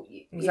 or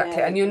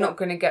exactly, and you're not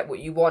going to get what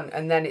you want,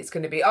 and then it's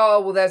going to be, oh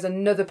well, there's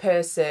another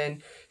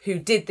person who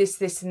did this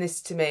and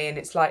this to me, and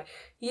it's like,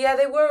 yeah,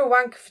 they were a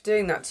wanker for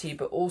doing that to you,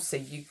 but also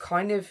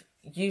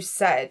you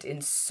said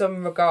in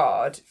some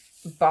regard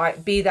by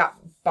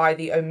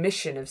the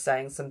omission of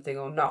saying something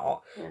or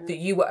not, that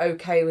you were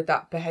okay with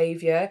that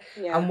behaviour.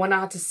 Yeah. And when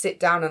I had to sit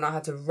down and I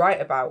had to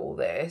write about all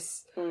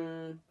this,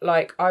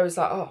 like, I was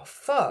like, oh,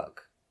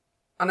 fuck.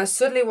 And I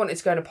suddenly wanted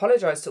to go and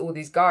apologise to all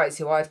these guys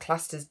who I had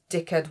classed as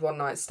dickhead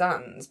one-night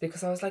stands,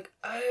 because I was like,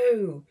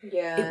 oh,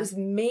 it was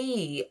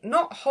me.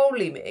 Not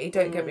wholly me,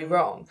 don't get me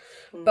wrong.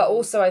 But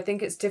also I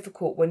think it's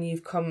difficult when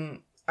you've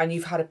come and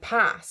you've had a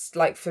past.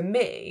 Like, for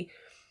me,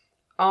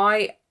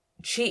 I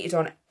cheated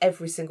on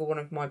every single one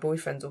of my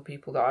boyfriends or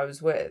people that I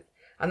was with.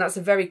 And that's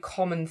a very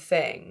common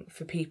thing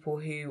for people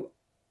who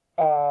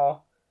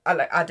are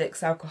like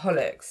addicts,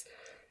 alcoholics.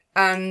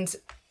 And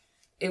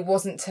it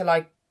wasn't till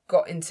I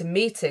got into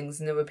meetings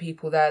and there were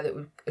people there that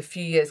were a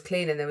few years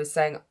clean, and they were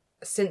saying,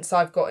 since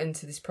I've got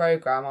into this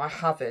program, I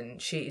haven't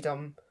cheated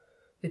on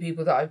the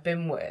people that I've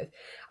been with.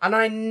 And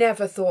I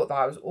never thought that.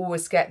 I was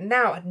always scared.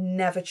 Now I'd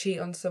never cheat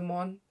on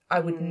someone. I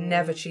would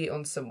never cheat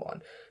on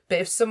someone. But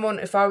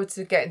if I were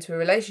to get into a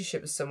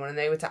relationship with someone and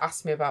they were to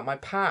ask me about my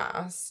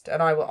past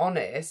and I were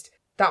honest,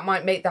 that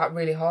might make that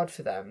really hard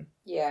for them.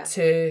 Yeah.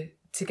 To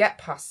get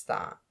past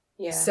that.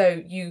 Yeah.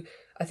 So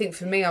I think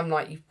for me, I'm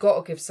like, you've got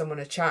to give someone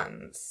a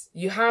chance.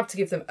 You have to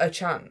give them a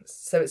chance.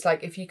 So it's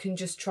like, if you can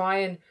just try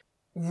and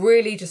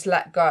really just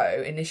let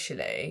go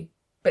initially,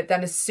 but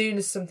then as soon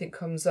as something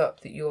comes up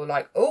that you're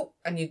like, oh,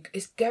 and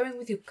it's going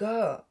with your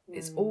gut.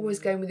 It's always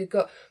going with your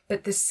gut.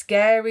 But the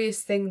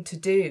scariest thing to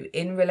do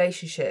in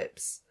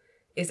relationships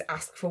is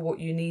ask for what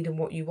you need and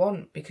what you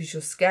want, because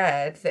you're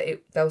scared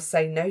that they'll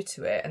say no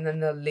to it and then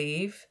they'll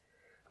leave.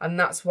 And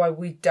that's why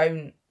we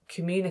don't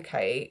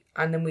communicate,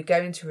 and then we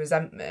go into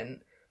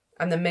resentment,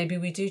 and then maybe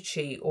we do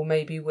cheat, or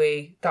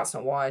maybe that's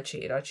not why I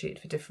cheated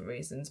for different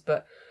reasons,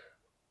 but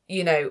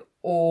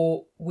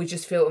or we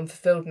just feel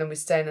unfulfilled and then we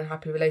stay in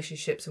unhappy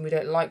relationships and we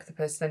don't like the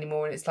person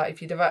anymore. And it's like,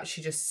 if you'd have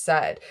actually just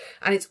said,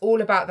 and it's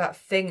all about that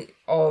thing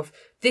of,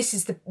 this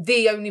is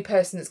the only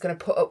person that's going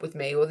to put up with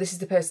me, or this is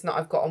the person that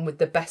I've got on with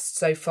the best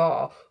so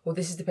far, or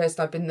this is the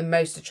person I've been the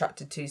most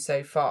attracted to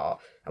so far.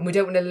 And we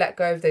don't want to let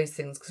go of those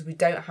things because we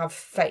don't have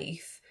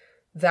faith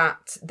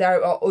that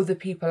there are other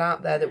people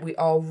out there that we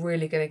are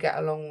really going to get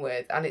along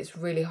with. And it's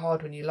really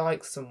hard when you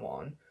like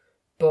someone,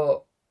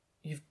 but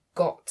you've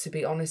got to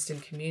be honest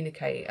and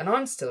communicate. And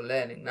I'm still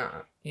learning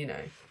that,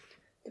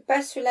 The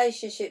best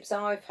relationships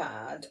I've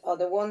had are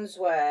the ones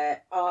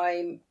where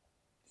I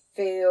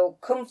feel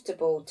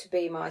comfortable to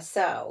be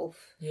myself.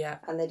 Yeah.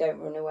 And they don't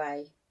run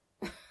away.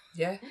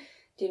 Yeah.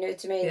 Do you know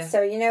what I mean? Yeah.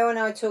 So, when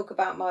I talk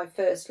about my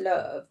first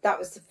love, that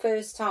was the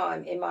first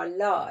time in my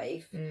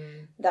life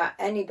that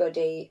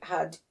anybody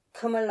had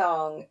come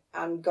along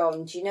and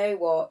gone, do you know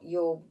what?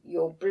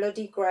 You're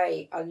bloody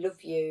great. I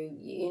love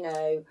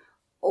you.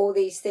 All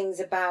these things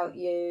about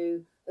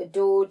you,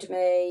 adored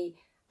me.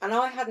 And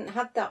I hadn't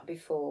had that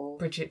before.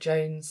 Bridget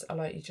Jones, I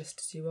like you just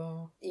as you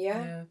are.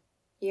 Yeah.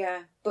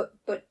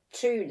 But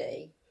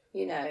truly,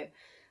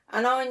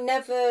 And I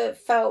never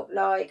felt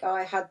like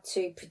I had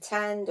to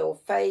pretend or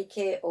fake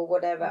it or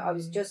whatever. I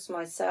was just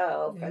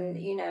myself. And,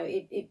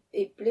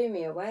 it blew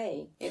me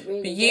away. It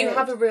really did. But you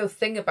have a real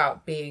thing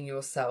about being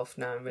yourself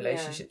now in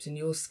relationships, and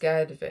you're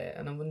scared of it.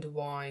 And I wonder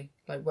why.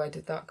 Like, where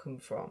did that come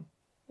from?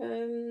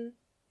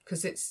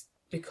 Because it's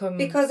become...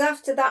 Because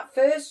after that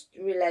first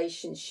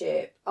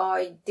relationship,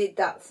 I did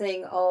that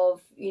thing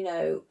of,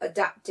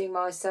 adapting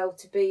myself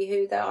to be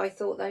who that I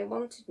thought they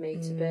wanted me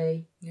to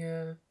be.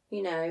 Yeah.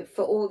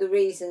 For all the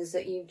reasons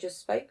that you've just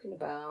spoken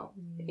about,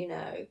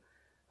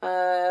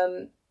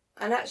 And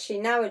actually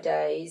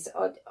nowadays,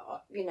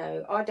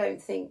 I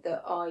don't think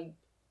that I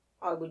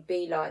would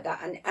be like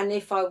that. And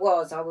if I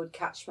was, I would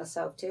catch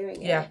myself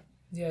doing it. Yeah.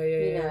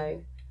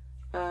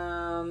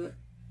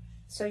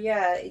 So,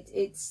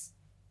 it's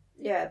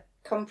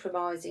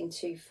compromising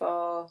too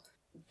far.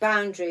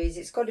 Boundaries,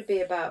 it's got to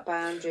be about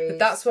boundaries. But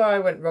that's where I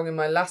went wrong in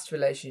my last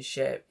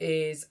relationship,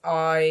 is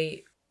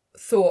I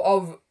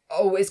thought,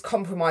 it's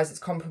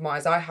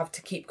compromise, I have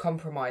to keep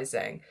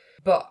compromising.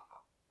 But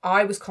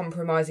I was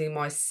compromising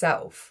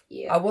myself.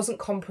 Yeah. I wasn't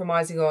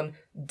compromising on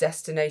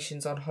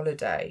destinations on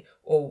holiday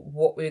or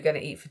what we were going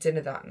to eat for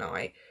dinner that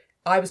night.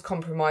 I was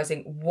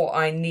compromising what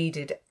I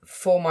needed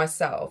for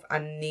myself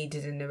and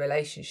needed in the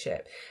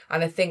relationship.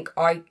 And I think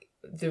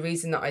the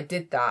reason that I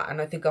did that,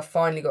 and I think I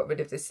finally got rid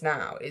of this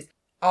now, is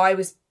I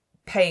was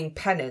paying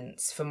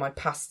penance for my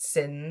past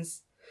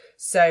sins.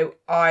 So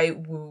I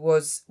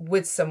was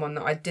with someone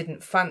that I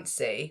didn't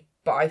fancy,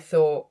 but I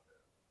thought,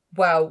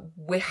 well,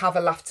 we have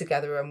a laugh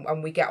together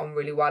and we get on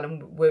really well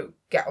and we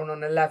get on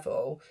a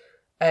level.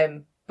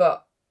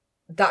 But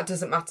that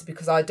doesn't matter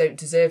because I don't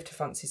deserve to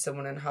fancy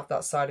someone and have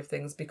that side of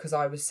things because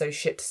I was so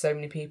shit to so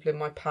many people in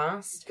my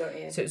past. Got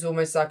you. So it was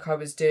almost like I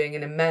was doing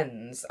an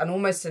amends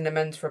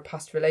for a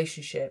past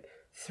relationship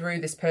through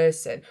this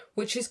person,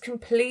 which is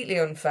completely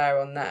unfair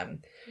on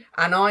them.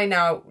 And I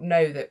now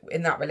know that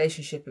in that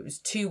relationship, it was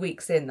 2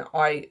 weeks in that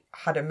I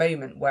had a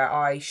moment where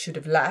I should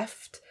have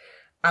left.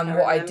 And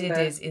what I did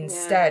is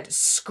instead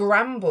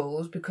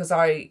scrambled because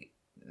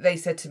they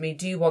said to me,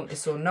 do you want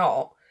this or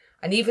not?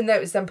 And even though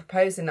it was them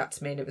proposing that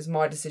to me and it was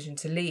my decision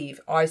to leave,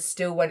 I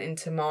still went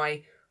into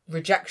my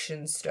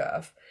rejection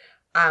stuff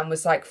and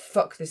was like,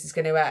 fuck, this is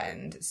going to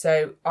end.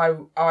 So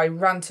I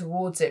ran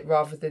towards it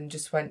rather than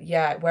just went,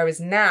 yeah. Whereas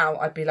now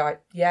I'd be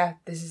like, yeah,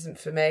 this isn't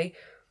for me.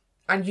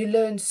 And you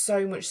learn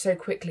so much so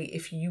quickly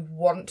if you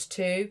want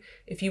to.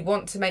 If you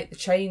want to make the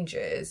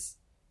changes,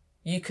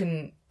 you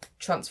can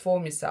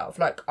transform yourself.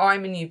 Like,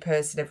 I'm a new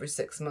person every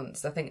 6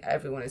 months. I think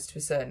everyone is to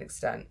a certain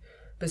extent.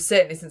 But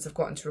certainly since I've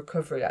got into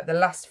recovery, like the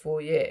last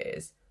 4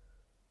 years,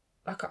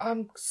 like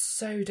I'm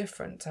so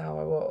different to how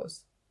I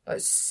was. Like,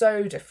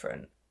 so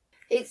different.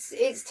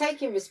 It's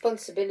taking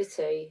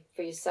responsibility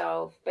for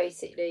yourself,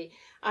 basically.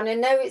 And I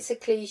know it's a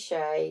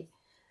cliche,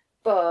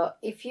 but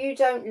if you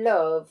don't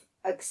love,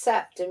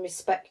 accept and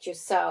respect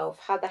yourself,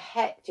 how the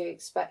heck do you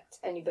expect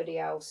anybody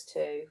else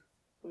to,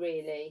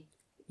 really?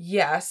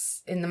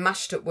 Yes, in the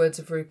mashed up words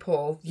of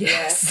RuPaul,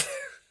 yes.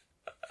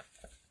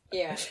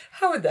 Yeah.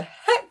 How the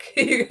heck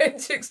are you going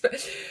to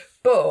expect?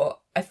 But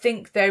I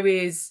think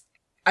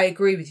I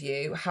agree with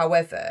you.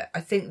 However, I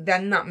think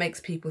then that makes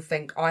people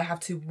think I have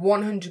to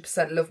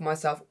 100% love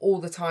myself all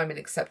the time and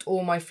accept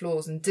all my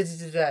flaws and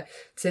to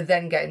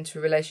then get into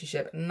a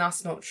relationship. And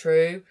that's not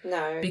true.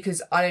 No.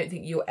 Because I don't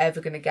think you're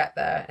ever going to get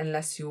there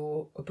unless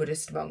you're a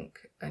Buddhist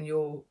monk and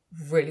you're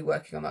really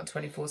working on that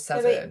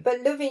 24/7. No,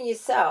 but loving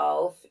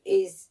yourself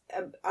is,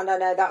 and I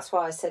know that's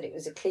why I said it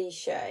was a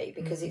cliche,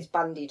 because it's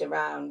bandied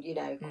around,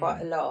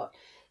 quite a lot.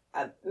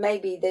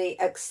 Maybe the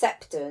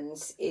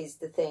acceptance is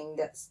the thing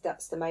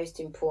that's the most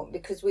important,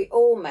 because we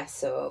all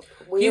mess up.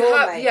 You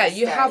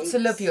have to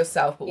love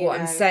yourself. But what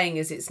I'm saying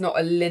is, it's not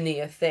a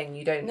linear thing.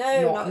 You don't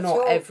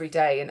not every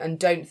day, and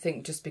don't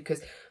think just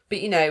because. But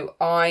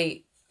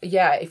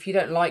if you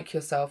don't like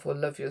yourself or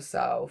love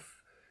yourself.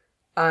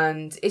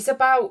 And it's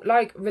about,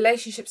 like,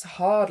 relationships are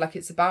hard. Like,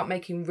 it's about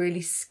making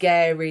really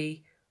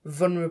scary,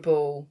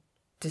 vulnerable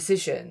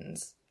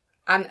decisions.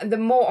 And the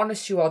more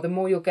honest you are, the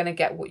more you're going to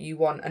get what you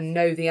want and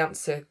know the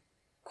answer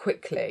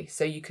quickly.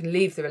 So you can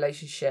leave the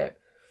relationship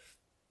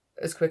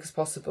as quick as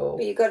possible.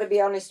 But you've got to be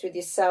honest with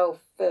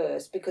yourself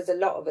first, because a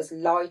lot of us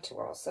lie to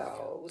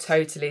ourselves.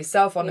 Totally.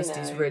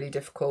 Self-honesty is really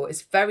difficult.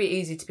 It's very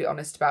easy to be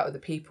honest about other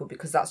people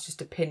because that's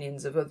just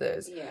opinions of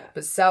others. Yeah.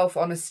 But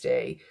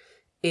self-honesty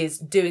is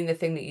doing the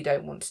thing that you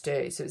don't want to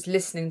do. So it's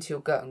listening to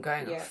your gut and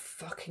going, I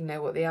fucking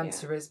know what the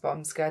answer is, but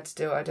I'm scared to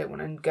do it. I don't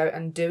want to go,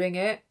 and doing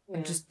it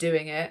and just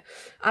doing it.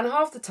 And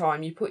half the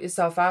time you put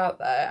yourself out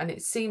there and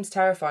it seems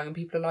terrifying and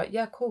people are like,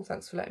 yeah, cool,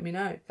 thanks for letting me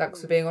know.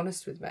 Thanks for being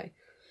honest with me.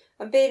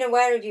 And being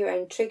aware of your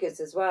own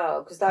triggers as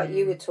well, because like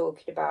you were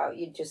talking about,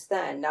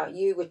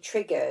 you were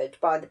triggered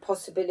by the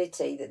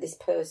possibility that this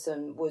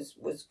person was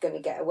going to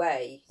get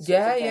away.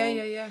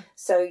 Yeah.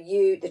 So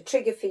the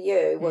trigger for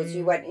you was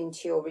you went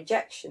into your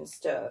rejection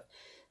stuff.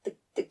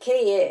 The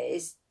key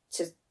is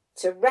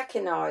to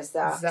recognise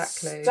that,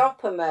 exactly.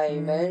 Stop a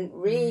moment,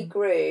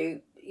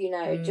 regroup,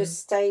 just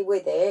stay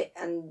with it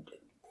and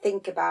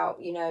think about,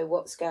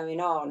 what's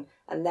going on,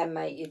 and then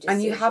make your decision.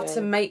 And you have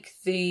to make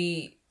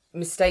the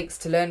mistakes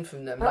to learn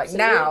from them.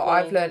 Absolutely. Like, now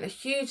I've learned a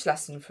huge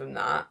lesson from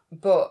that,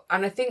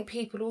 and I think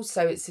people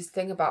also, it's this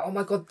thing about, oh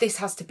my god, this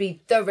has to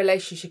be the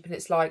relationship, and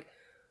it's like,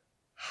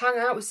 hang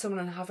out with someone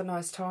and have a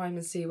nice time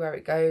and see where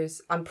it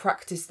goes and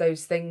practice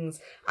those things.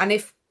 And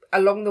if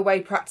along the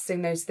way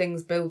practicing those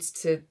things builds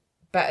to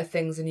better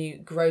things and you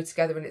grow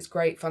together and it's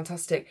great,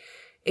 fantastic.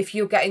 If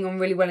you're getting on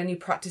really well and you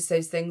practice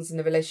those things and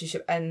the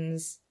relationship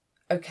ends,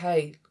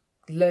 okay,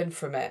 learn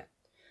from it.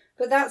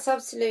 But that's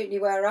absolutely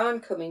where I'm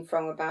coming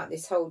from about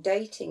this whole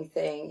dating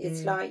thing.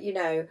 It's like,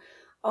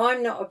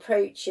 I'm not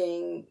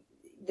approaching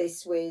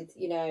this with,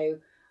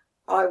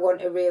 I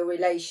want a real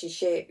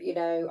relationship,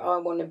 I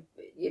want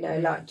to,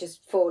 like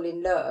just fall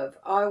in love.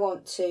 I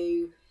want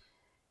to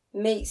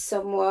meet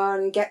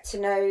someone, get to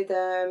know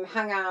them,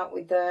 hang out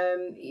with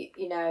them,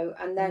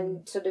 and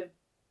then sort of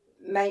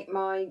make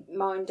my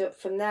mind up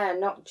from there,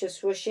 not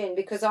just rush in.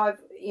 Because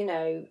I've,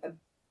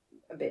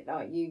 a bit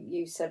like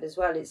you said as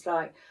well, it's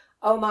like,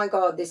 oh my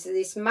God,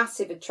 this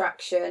massive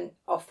attraction,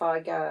 off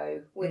I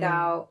go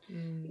without,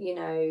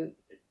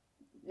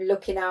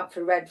 looking out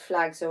for red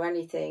flags or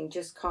anything.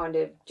 Just kind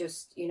of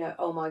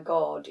oh my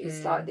God,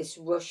 it's like this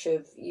rush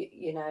of,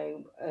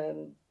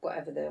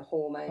 whatever the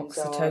hormones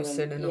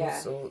oxytocin are. And all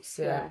sorts,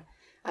 yeah.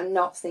 And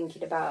not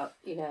thinking about,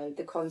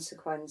 the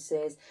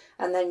consequences.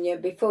 And then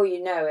before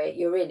you know it,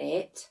 you're in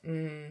it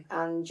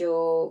and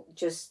you're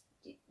just,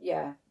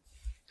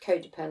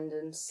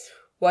 codependence.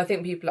 Well, I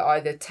think people are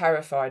either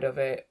terrified of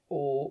it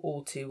or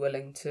all too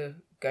willing to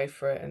go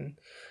for it, and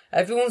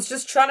everyone's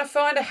just trying to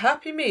find a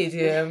happy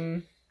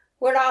medium.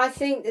 Well, I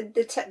think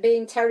that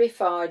being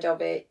terrified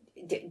of it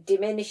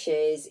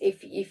diminishes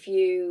if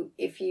you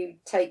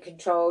take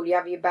control. You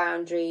have your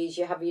boundaries,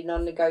 you have your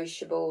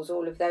non-negotiables,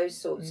 all of those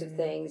sorts of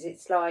things.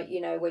 It's like,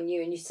 when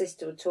you and your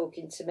sister were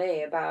talking to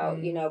me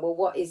about, well,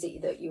 what is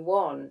it that you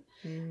want,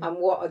 and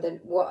what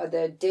are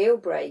the deal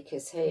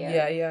breakers here?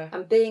 Yeah.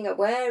 And being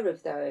aware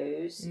of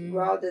those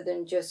rather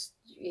than just,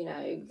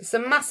 It's a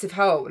massive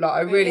help. Like,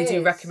 I really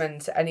do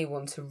recommend to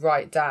anyone to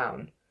write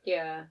down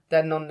Yeah.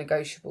 Their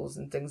non-negotiables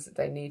and things that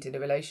they need in a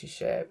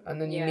relationship.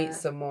 And then you meet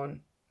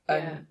someone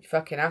and you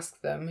fucking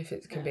ask them if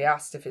it can be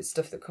asked, if it's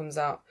stuff that comes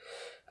out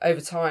over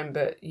time,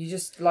 but you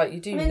just, like, you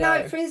do know.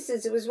 Like, for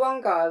instance, there was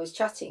one guy I was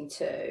chatting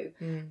to,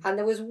 and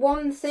there was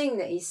one thing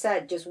that he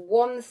said, just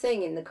one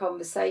thing in the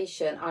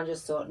conversation, I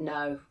just thought,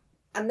 no.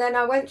 And then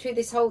I went through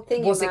this whole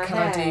thing in my head. Can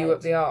I do you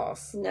up the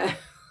arse? No.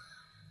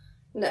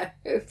 No.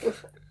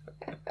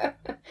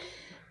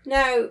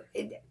 No.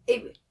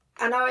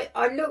 And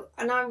I looked,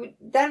 and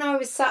then I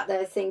was sat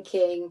there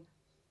thinking,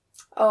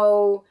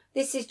 oh,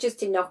 this is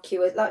just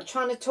innocuous, like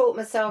trying to talk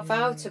myself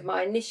out of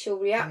my initial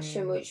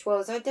reaction, which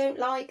was, I don't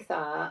like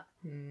that.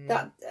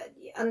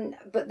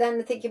 But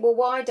then thinking, well,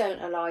 why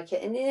don't I like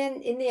it? And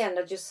in the end,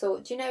 I just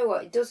thought, do you know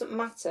what? It doesn't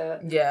matter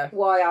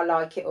why I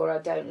like it or I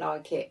don't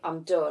like it.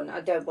 I'm done.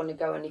 I don't want to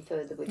go any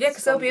further with this. Yeah,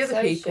 because there'll be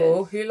other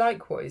people who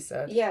like what he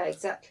said. Yeah,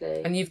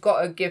 exactly. And you've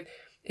got to give...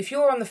 If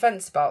you're on the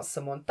fence about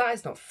someone, that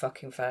is not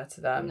fucking fair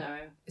to them. No,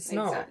 it's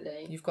not.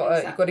 You've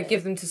got to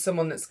give them to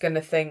someone that's going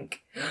to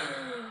think,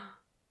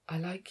 I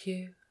like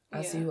you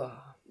as you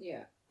are.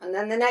 Yeah. And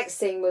then the next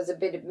thing was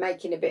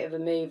making a bit of a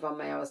move on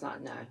me. I was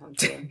like, no, I'm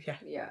done.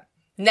 Yeah.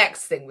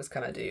 Next thing was,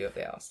 can I do you up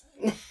the arse?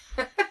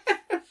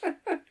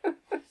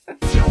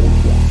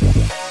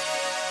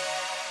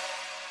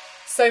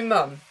 So,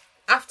 Mum,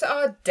 after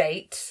our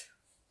date,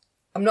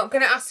 I'm not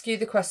going to ask you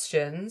the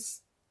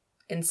questions.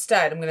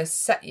 Instead, I'm going to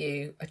set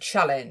you a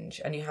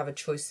challenge and you have a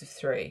choice of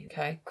 3,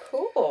 okay?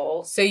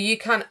 Cool. So you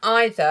can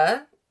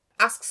either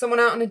ask someone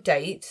out on a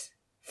date,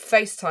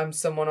 FaceTime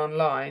someone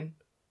online,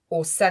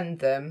 or send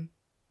them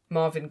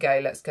Marvin Gaye,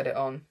 Let's Get It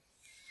On.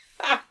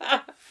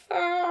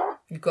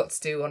 You've got to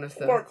do one of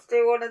them. Got to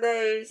do one of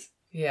those.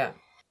 Yeah.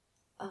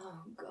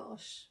 Oh,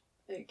 gosh.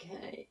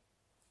 Okay.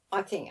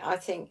 I think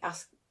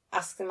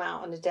ask them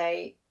out on a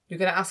date. You're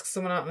going to ask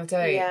someone out on a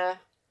date? Yeah.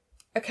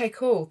 Okay,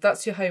 cool.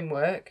 That's your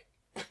homework.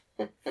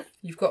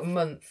 You've got a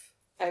month.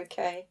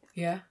 Okay.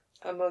 Yeah?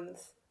 A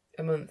month.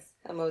 And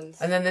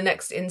then the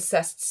next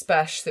incest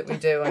special that we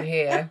do on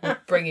here will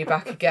bring you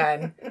back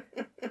again,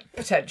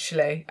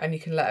 potentially, and you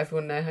can let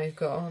everyone know how you've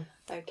got on.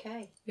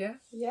 Okay. Yeah?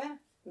 Yeah.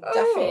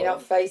 Definitely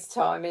not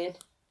FaceTiming.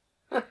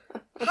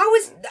 How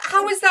is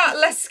that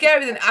less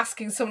scary than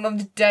asking someone on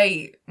the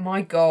date?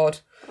 My God.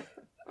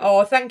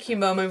 Oh, thank you,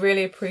 Mum. I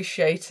really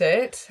appreciate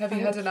it. Have you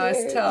had a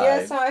nice time?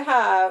 Yes, I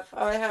have.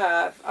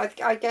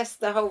 I guess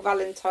the whole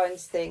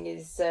Valentine's thing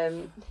is...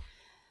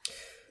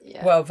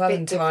 well,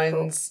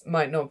 Valentine's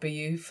might not be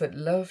you, but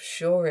love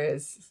sure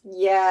is.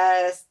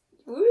 Yes.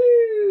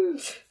 Woo!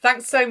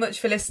 Thanks so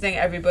much for listening,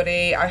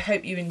 everybody. I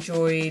hope you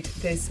enjoyed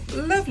this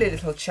lovely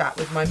little chat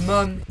with my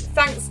mum.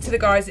 Thanks to the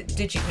guys at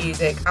Digit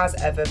Music, as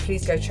ever.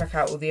 Please go check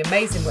out all the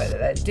amazing work that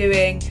they're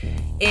doing.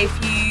 If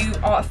you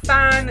are a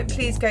fan,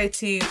 please go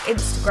to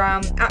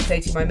Instagram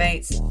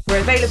 @DatingMyMates. We're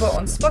available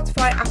on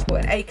Spotify, Apple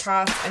and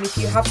Acast. And if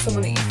you have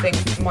someone that you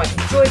think might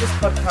enjoy this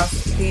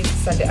podcast, please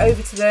send it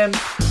over to them.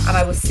 And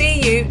I will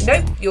see you,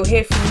 you'll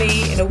hear from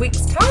me in a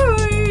week's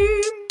time.